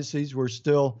the diocese, we're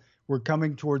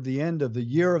coming toward the end of the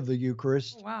year of the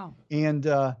Eucharist. Oh, wow. And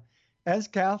as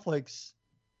Catholics,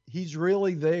 he's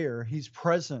really there. He's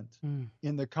present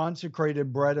in the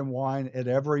consecrated bread and wine at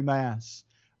every Mass.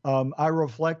 I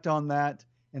reflect on that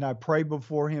and I pray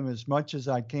before him as much as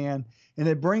I can. And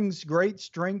it brings great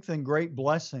strength and great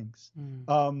blessings.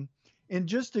 And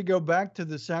just to go back to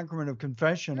the sacrament of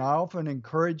confession, I often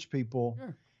encourage people,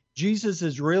 Jesus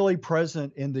is really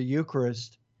present in the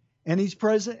Eucharist, and he's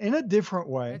present in a different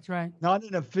way. That's right. Not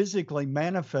in a physically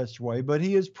manifest way, but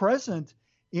he is present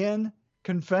in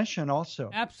confession also.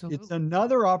 Absolutely. It's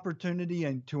another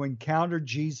opportunity to encounter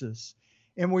Jesus.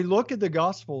 And we look at the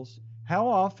Gospels, how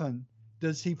often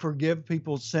does he forgive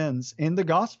people's sins in the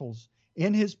Gospels,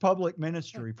 in his public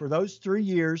ministry? For those 3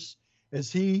 years, as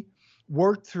he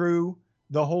worked through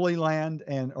the Holy Land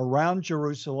and around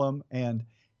Jerusalem and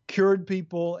cured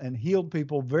people and healed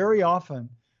people, very often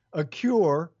a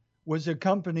cure was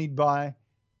accompanied by,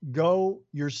 go,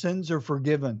 your sins are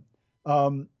forgiven.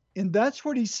 And that's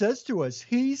what he says to us.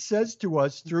 He says to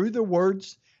us through the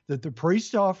words that the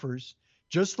priest offers,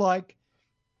 just like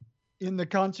in the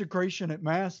consecration at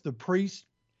Mass, the priest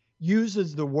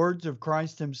uses the words of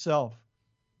Christ himself.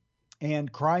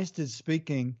 And Christ is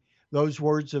speaking those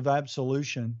words of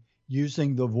absolution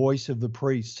using the voice of the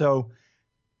priest. So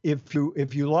if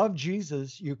you love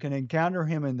Jesus, you can encounter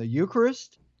him in the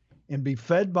Eucharist and be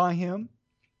fed by him,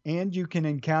 and you can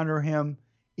encounter him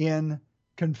in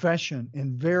confession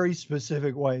in very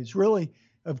specific ways. Really,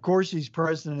 of course, he's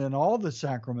present in all the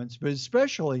sacraments, but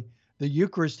especially the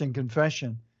Eucharist and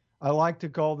confession. I like to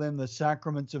call them the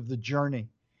sacraments of the journey.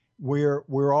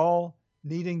 We're all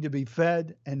needing to be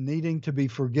fed and needing to be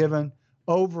forgiven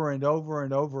over and over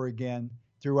and over again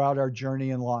throughout our journey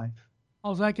in life.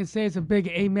 All I can say is a big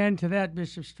amen to that,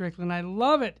 Bishop Strickland. I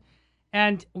love it.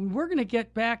 And we're going to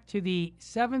get back to the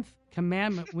 7th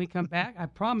commandment when we come back. I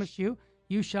promise you,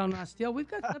 you shall not steal. We've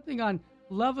got something on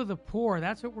love of the poor.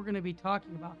 That's what we're going to be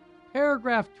talking about.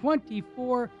 Paragraph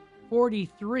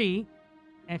 2443.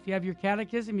 And if you have your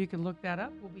catechism, you can look that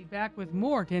up. We'll be back with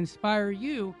more to inspire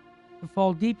you to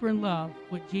fall deeper in love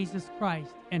with Jesus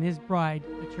Christ and his bride,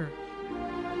 the church.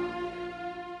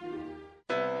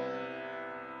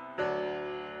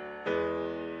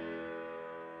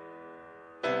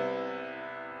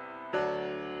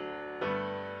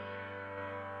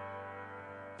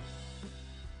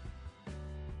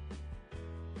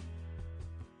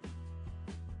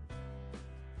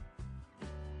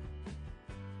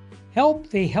 Help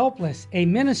the Helpless, a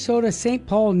Minnesota St.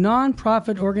 Paul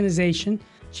nonprofit organization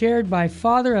chaired by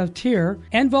Pt.3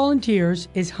 and volunteers,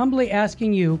 is humbly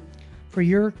asking you for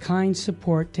your kind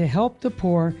support to help the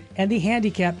poor and the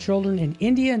handicapped children in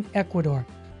India and Ecuador.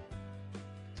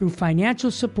 Through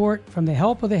financial support from the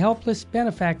Help of the Helpless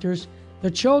benefactors,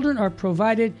 the children are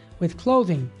provided with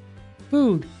clothing,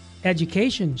 food,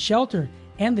 education, shelter,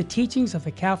 and the teachings of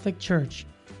the Catholic Church.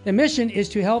 The mission is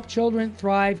to help children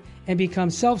thrive and become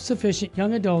self-sufficient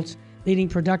young adults leading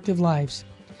productive lives.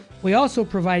 We also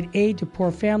provide aid to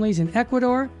poor families in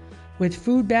Ecuador with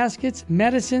food baskets,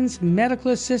 medicines,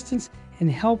 medical assistance,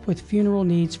 and help with funeral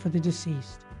needs for the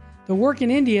deceased. The work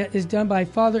in India is done by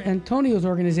Father Antonio's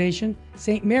organization,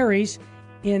 St. Mary's.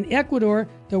 In Ecuador,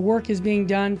 the work is being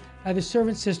done by the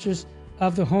Servant Sisters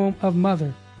of the Home of Mother.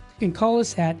 You can call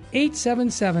us at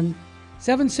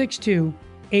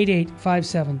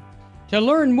 877-762-8857. To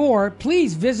learn more,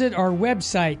 please visit our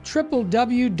website,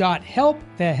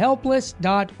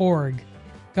 www.helpthehelpless.org.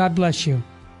 God bless you.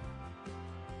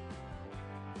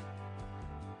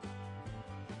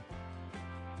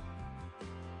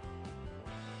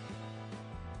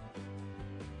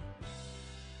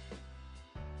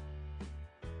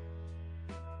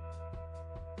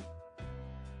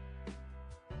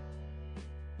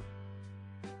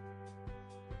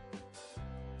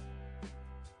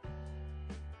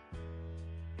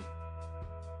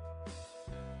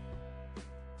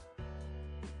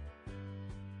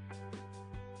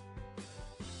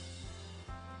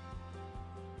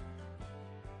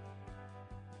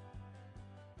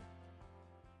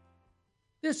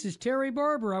 This is Terry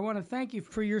Barber. I want to thank you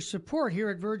for your support here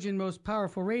at Virgin Most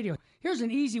Powerful Radio. Here's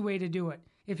an easy way to do it.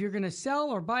 If you're going to sell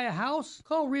or buy a house,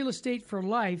 call Real Estate for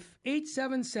Life,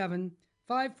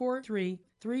 877-543-3733.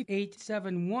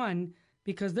 Pt.3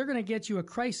 because they're going to get you a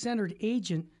Christ-centered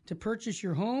agent to purchase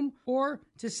your home or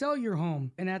to sell your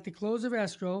home. And at the close of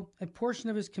escrow, a portion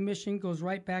of his commission goes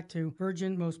right back to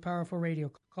Virgin Most Powerful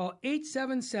Radio. Call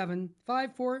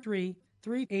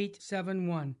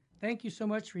 877-543-3871. Thank you so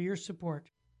much for your support.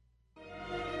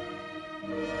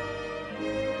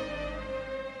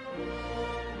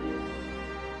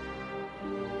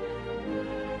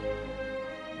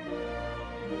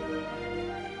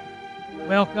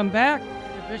 Welcome back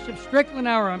to Bishop Strickland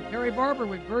Hour. I'm Perry Barber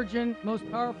with Virgin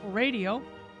Most Powerful Radio.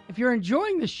 If you're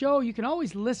enjoying the show, you can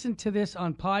always listen to this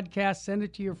on podcast. Send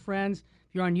it to your friends.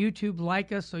 If you're on YouTube,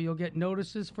 like us so you'll get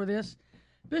notices for this.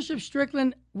 Bishop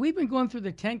Strickland, we've been going through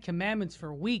the 10 Commandments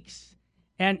for weeks.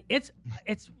 And it's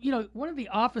one of the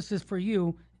offices for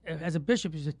you as a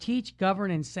bishop is to teach,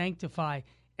 govern, and sanctify.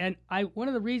 And one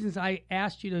of the reasons I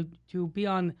asked you to be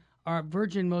on our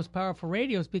Virgin Most Powerful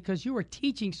Radio is because you were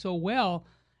teaching so well.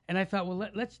 And I thought, well,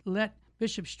 let's let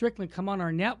Bishop Strickland come on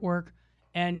our network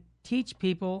and teach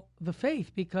people the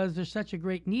faith because there's such a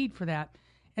great need for that.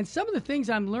 And some of the things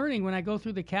I'm learning when I go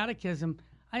through the catechism,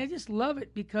 I just love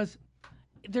it because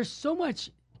there's so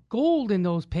much gold in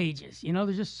those pages. You know,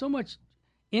 there's just so much.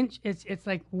 It's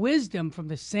like wisdom from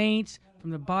the saints,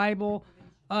 from the Bible.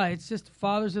 It's just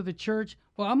fathers of the church.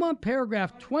 Well, I'm on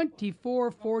paragraph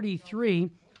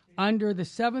 2443 under the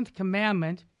 7th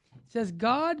commandment. It says,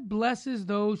 God blesses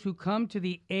those who come to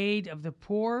the aid of the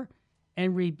poor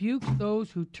and rebukes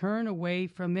those who turn away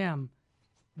from them.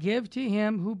 Give to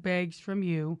him who begs from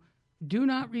you. Do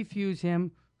not refuse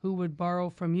him who would borrow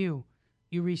from you.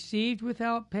 You received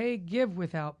without pay, give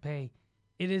without pay.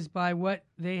 It is by what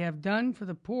they have done for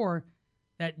the poor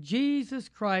that Jesus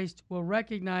Christ will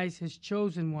recognize his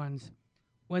chosen ones.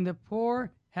 When the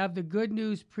poor have the good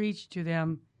news preached to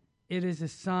them, it is a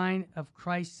sign of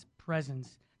Christ's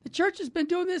presence. The church has been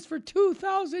doing this for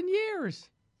 2,000 years.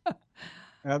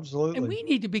 Absolutely. And we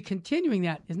need to be continuing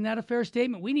that. Isn't that a fair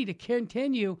statement? We need to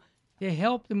continue to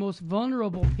help the most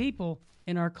vulnerable people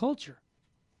in our culture.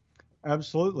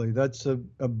 Absolutely. That's an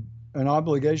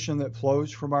obligation that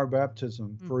flows from our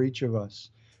baptism for each of us.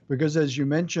 Because as you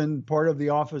mentioned, part of the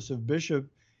office of bishop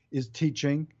is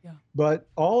teaching, but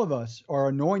all of us are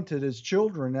anointed as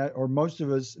children, or most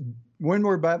of us, when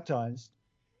we're baptized,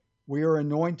 we are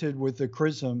anointed with the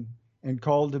chrism and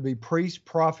called to be priest,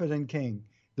 prophet, and king.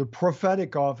 The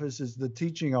prophetic office is the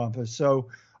teaching office. So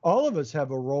all of us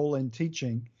have a role in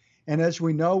teaching. And as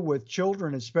we know, with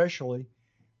children especially,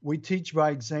 we teach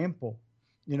by example.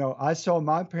 You know, I saw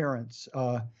my parents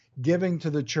giving to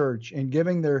the church and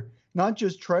giving their, not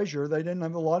just treasure, they didn't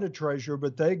have a lot of treasure,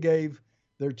 but they gave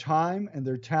their time and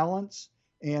their talents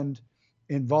and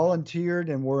volunteered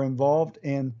and were involved.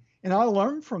 And I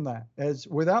learned from that. As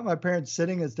without my parents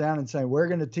sitting us down and saying, we're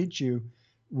going to teach you,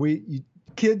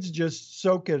 kids just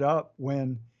soak it up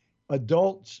when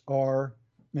adults are,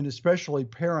 and especially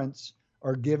parents,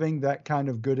 are giving that kind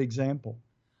of good example.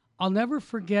 I'll never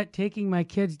forget taking my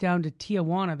kids down to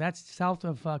Tijuana. That's south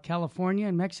of California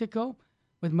and Mexico.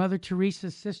 With Mother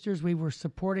Teresa's sisters, we were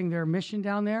supporting their mission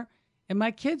down there. And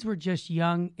my kids were just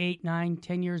young, 8, 9,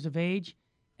 10 years of age.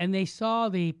 And they saw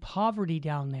the poverty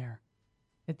down there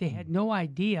that they had no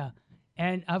idea.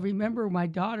 And I remember my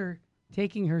daughter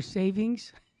taking her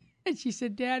savings. And she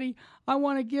said, Daddy, I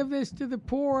want to give this to the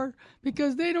poor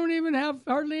because they don't even have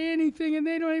hardly anything and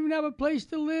they don't even have a place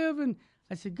to live. And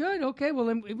I said, good, okay, well,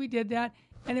 then we did that.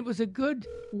 And it was a good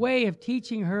way of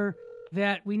teaching her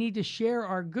that we need to share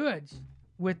our goods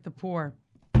with the poor.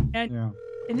 And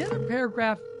in the other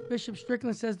paragraph, Bishop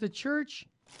Strickland says, the church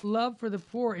love for the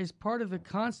poor is part of the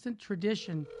constant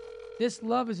tradition. This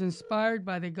love is inspired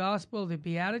by the gospel of the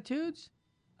Beatitudes,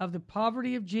 of the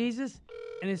poverty of Jesus,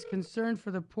 and his concern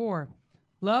for the poor.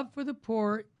 Love for the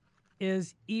poor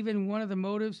is even one of the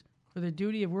motives for the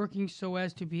duty of working so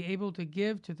as to be able to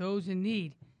give to those in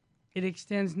need. It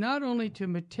extends not only to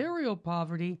material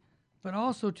poverty, but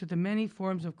also to the many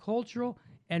forms of cultural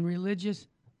and religious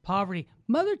poverty.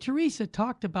 Mother Teresa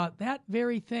talked about that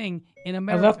very thing in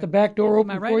America. I left the back door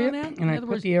open right for you, and I other put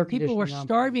words, the air people were conditioning on.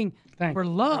 starving Thanks. for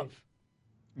love.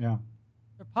 Yeah,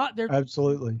 They're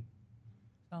absolutely.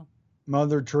 Oh.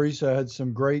 Mother Teresa had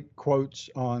some great quotes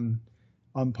on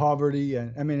poverty,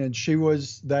 and she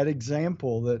was that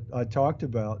example that I talked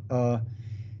about.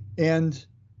 And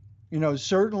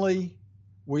certainly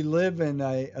we live in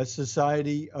a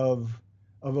society of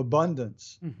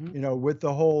abundance. With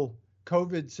the whole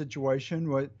COVID situation,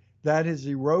 what that has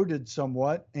eroded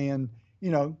somewhat, and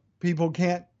people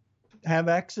can't have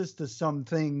access to some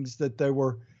things that they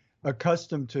were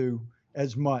accustomed to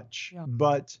as much.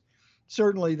 But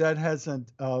certainly that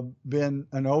hasn't been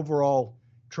an overall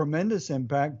tremendous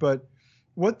impact. But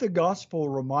what the gospel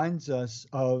reminds us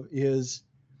of is,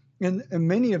 in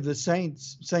many of the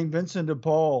saints, St. Vincent de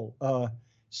Paul,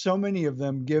 so many of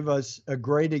them give us a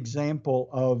great example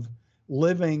of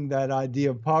living that idea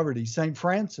of poverty. St.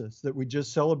 Francis, that we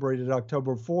just celebrated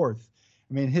October 4th.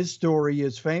 I mean, his story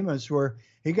is famous where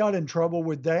he got in trouble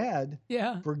with dad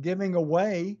for giving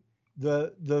away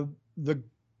the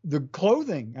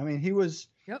clothing. I mean, he was,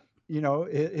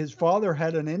 his father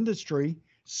had an industry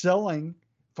selling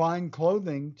fine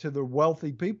clothing to the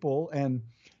wealthy people, and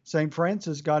St.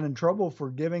 Francis got in trouble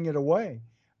for giving it away.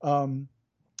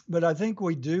 But I think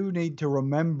we do need to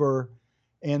remember,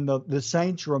 and the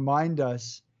saints remind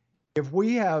us, if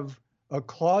we have a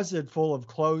closet full of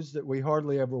clothes that we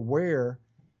hardly ever wear,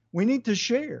 we need to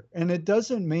share. And it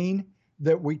doesn't mean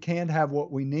that we can't have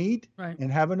what we need and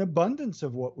have an abundance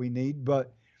of what we need.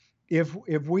 But if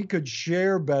we could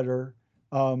share better,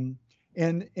 and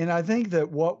I think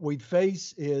that what we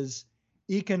face is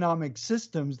economic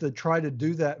systems that try to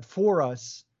do that for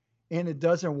us, and it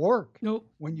doesn't work. Nope.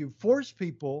 When you force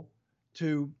people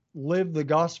to live the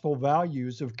gospel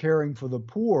values of caring for the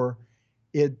poor,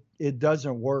 it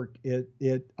doesn't work.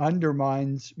 It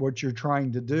undermines what you're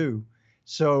trying to do.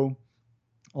 So,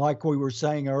 like we were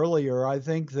saying earlier, I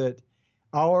think that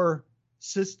our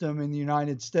system in the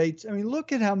United States, I mean,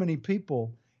 look at how many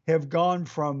people have gone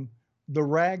from the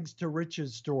rags to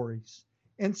riches stories.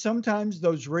 And sometimes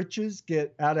those riches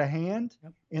get out of hand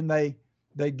and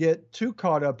they get too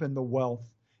caught up in the wealth.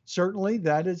 Certainly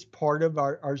that is part of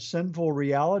our sinful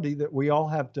reality that we all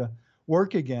have to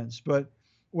work against. But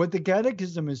what the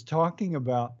Catechism is talking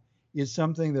about is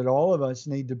something that all of us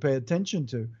need to pay attention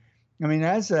to. I mean,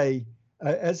 as a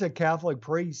Catholic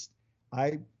priest,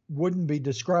 I wouldn't be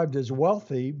described as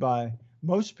wealthy by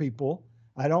most people.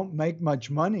 I don't make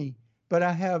much money, but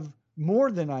I have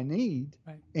more than I need.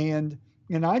 And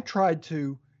I try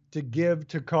to give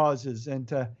to causes and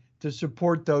to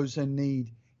support those in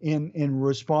need in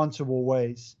responsible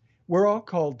ways. We're all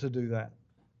called to do that.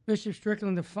 Bishop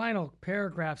Strickland, the final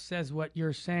paragraph says what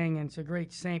you're saying, and it's a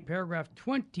great saint. Paragraph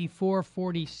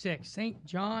 2446. St.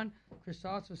 John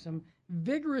Chrysostom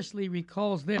vigorously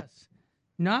recalls this: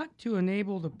 not to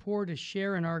enable the poor to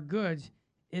share in our goods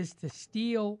is to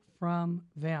steal from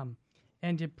them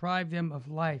and deprive them of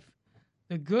life.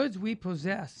 The goods we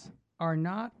possess are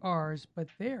not ours, but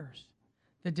theirs.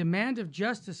 The demand of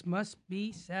justice must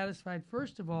be satisfied.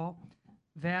 First of all,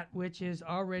 that which is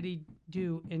already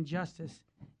due in justice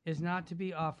is not to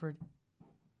be offered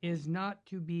as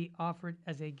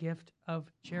a gift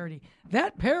of charity.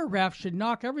 That paragraph should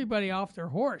knock everybody off their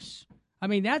horse. I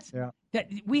mean, that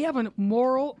we have a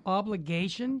moral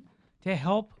obligation to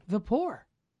help the poor.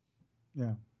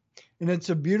 Yeah. And it's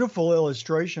a beautiful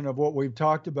illustration of what we've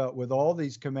talked about with all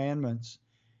these commandments.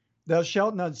 Thou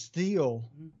shalt not steal.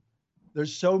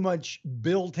 There's so much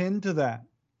built into that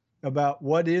about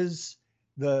what is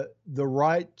the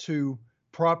right to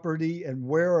property and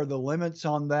where are the limits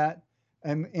on that.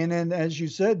 And then, as you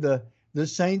said, the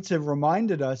saints have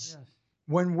reminded us,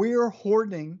 when we're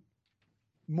hoarding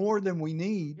more than we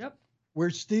need, we're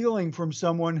stealing from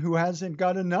someone who hasn't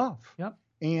got enough.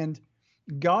 And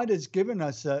God has given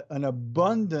us an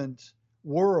abundant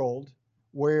world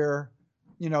where,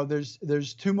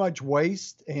 there's too much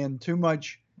waste and too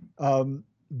much,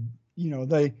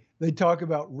 they talk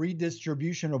about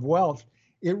redistribution of wealth.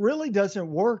 It really doesn't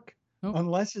work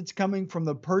unless it's coming from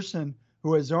the person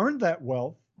who has earned that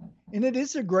wealth. And it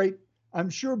is I'm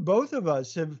sure both of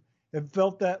us have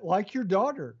felt that, like your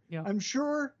daughter. I'm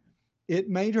sure it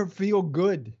made her feel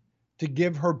good to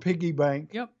give her piggy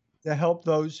bank to help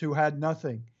those who had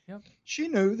nothing. She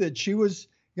knew that she was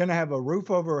going to have a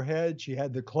roof over her head. She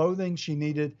had the clothing she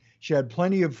needed. She had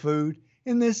plenty of food.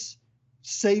 And this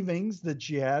savings that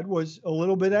she had was a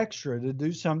little bit extra to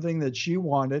do something that she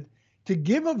wanted. To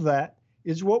give of that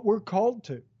is what we're called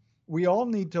to. We all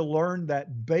need to learn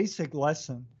that basic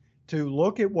lesson, to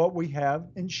look at what we have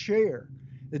and share.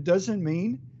 It doesn't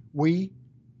mean we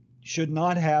should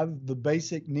not have the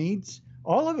basic needs.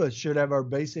 All of us should have our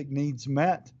basic needs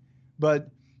met,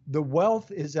 but the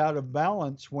wealth is out of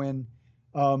balance when,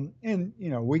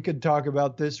 we could talk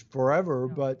about this forever,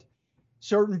 but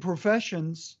certain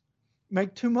professions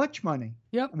make too much money.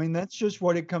 I mean, that's just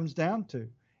what it comes down to.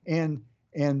 And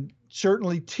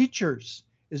certainly teachers,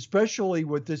 especially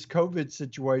with this COVID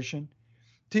situation,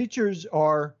 teachers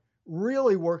are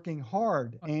really working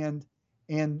hard and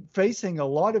facing a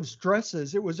lot of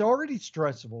stresses. It was already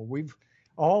stressful. We've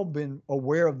all been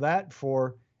aware of that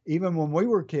for even when we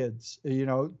were kids.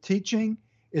 Teaching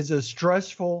is a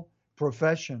stressful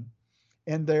profession,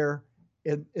 and they're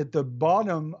at the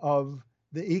bottom of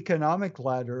the economic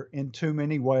ladder in too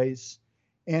many ways.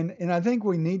 And I think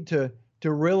we need to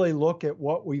really look at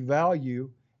what we value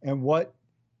and what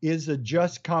is a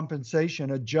just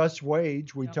compensation, a just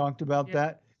wage. We talked about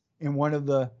that in one of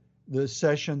the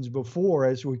sessions before,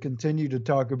 as we continue to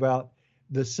talk about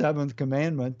the seventh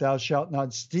commandment, thou shalt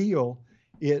not steal.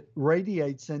 It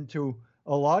radiates into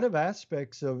a lot of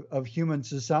aspects of human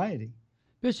society.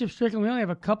 Bishop Strickland, we only have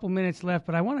a couple minutes left,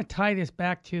 but I want to tie this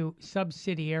back to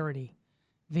subsidiarity,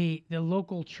 the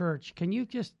local church. Can you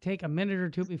just take a minute or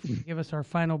two before you give us our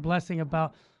final blessing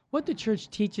about what the church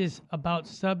teaches about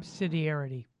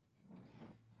subsidiarity?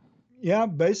 Yeah,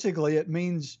 basically it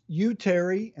means you,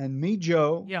 Terry, and me,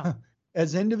 Joe,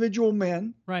 as individual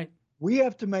men, right? We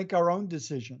have to make our own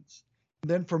decisions.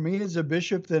 Then for me as a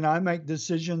bishop, then I make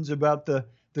decisions about the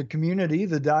community,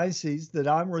 the diocese that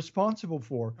I'm responsible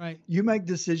for. Right. You make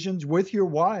decisions with your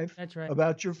wife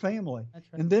about your family.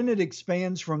 That's right. And then it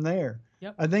expands from there.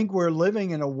 Yep. I think we're living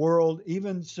in a world,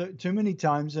 even too many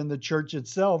times in the church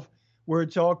itself, where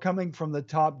it's all coming from the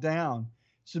top down.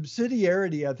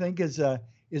 Subsidiarity, I think, is a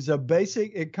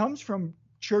basic, it comes from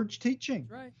church teaching.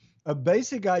 That's right. A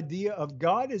basic idea of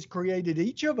God has created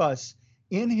each of us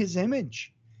in his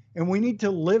image. And we need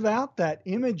to live out that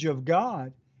image of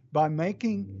God by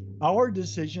making our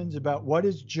decisions about what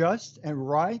is just and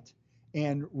right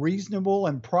and reasonable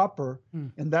and proper.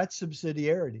 And that's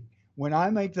subsidiarity. When I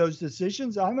make those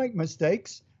decisions, I make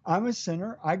mistakes. I'm a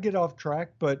sinner. I get off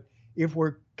track. But if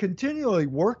we're continually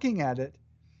working at it,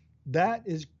 that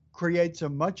creates a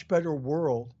much better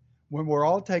world when we're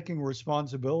all taking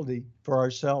responsibility for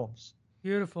ourselves.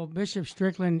 Beautiful. Bishop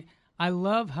Strickland, I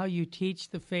love how you teach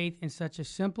the faith in such a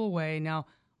simple way. Now,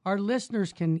 our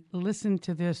listeners can listen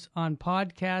to this on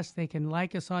podcast. They can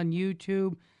like us on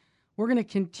YouTube. We're going to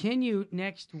continue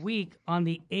next week on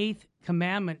the 8th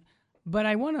commandment. But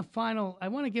I want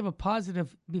to give a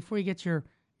positive before you get your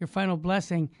final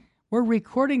blessing. We're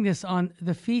recording this on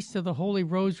the Feast of the Holy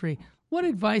Rosary. What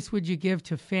advice would you give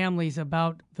to families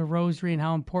about the Rosary and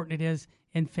how important it is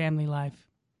in family life?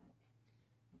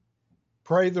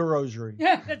 Pray the Rosary.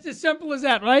 Yeah, that's as simple as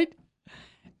that, right?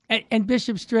 And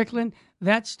Bishop Strickland,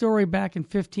 that story back in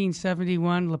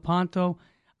 1571, Lepanto,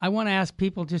 I want to ask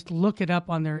people just to look it up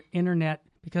on their internet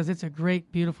because it's a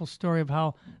great, beautiful story of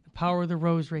how the power of the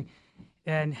Rosary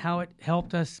and how it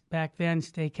helped us back then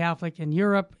stay Catholic in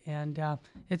Europe. And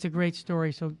it's a great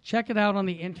story. So check it out on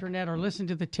the internet or listen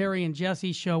to the Terry and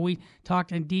Jesse show. We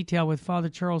talked in detail with Father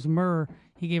Charles Murr.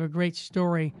 He gave a great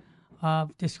story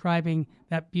describing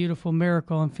that beautiful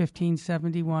miracle in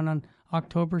 1571 on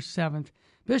October 7th.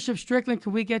 Bishop Strickland,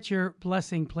 can we get your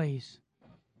blessing, please?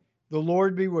 The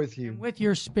Lord be with you. And with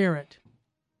your spirit.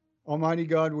 Almighty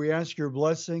God, we ask your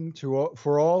blessing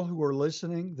for all who are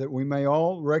listening, that we may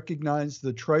all recognize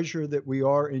the treasure that we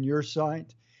are in your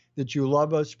sight, that you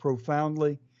love us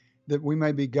profoundly, that we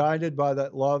may be guided by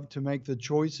that love to make the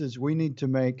choices we need to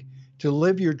make to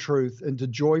live your truth and to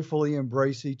joyfully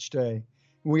embrace each day.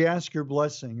 We ask your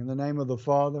blessing in the name of the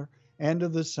Father, and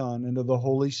of the Son, and of the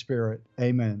Holy Spirit.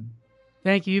 Amen.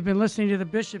 Thank you. You've been listening to the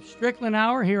Bishop Strickland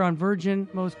Hour here on Virgin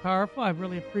Most Powerful. I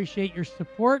really appreciate your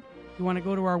support. If you want to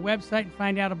go to our website and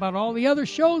find out about all the other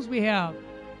shows we have,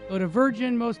 go to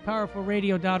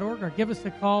virginmostpowerfulradio.org or give us a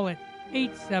call at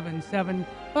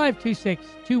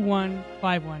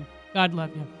 877-526-2151. God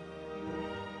love you.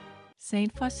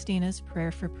 St. Faustina's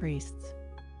Prayer for Priests.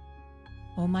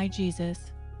 O my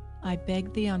Jesus, I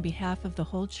beg thee on behalf of the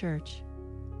whole Church,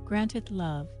 grant it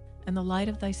love and the light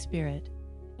of thy Spirit,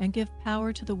 and give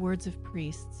power to the words of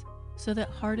priests, so that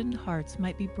hardened hearts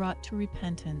might be brought to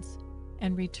repentance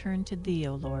and return to thee,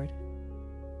 O Lord.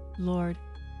 Lord,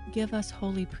 give us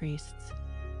holy priests.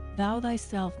 Thou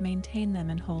thyself maintain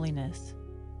them in holiness.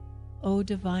 O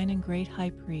divine and great High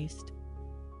Priest,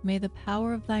 may the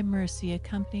power of thy mercy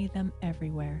accompany them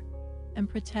everywhere, and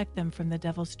protect them from the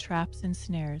devil's traps and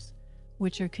snares,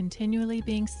 which are continually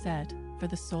being set for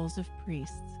the souls of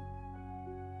priests.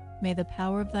 May the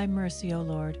power of thy mercy, O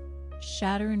Lord,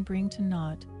 shatter and bring to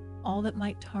naught all that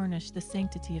might tarnish the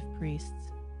sanctity of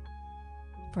priests.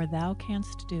 For thou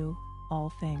canst do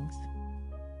all things.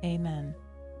 Amen.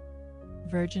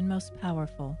 Virgin most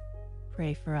powerful,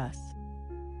 pray for us.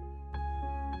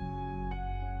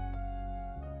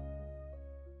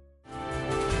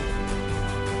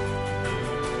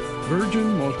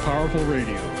 Virgin Most Powerful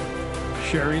Radio,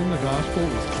 sharing the gospel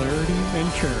with clarity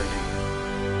and charity.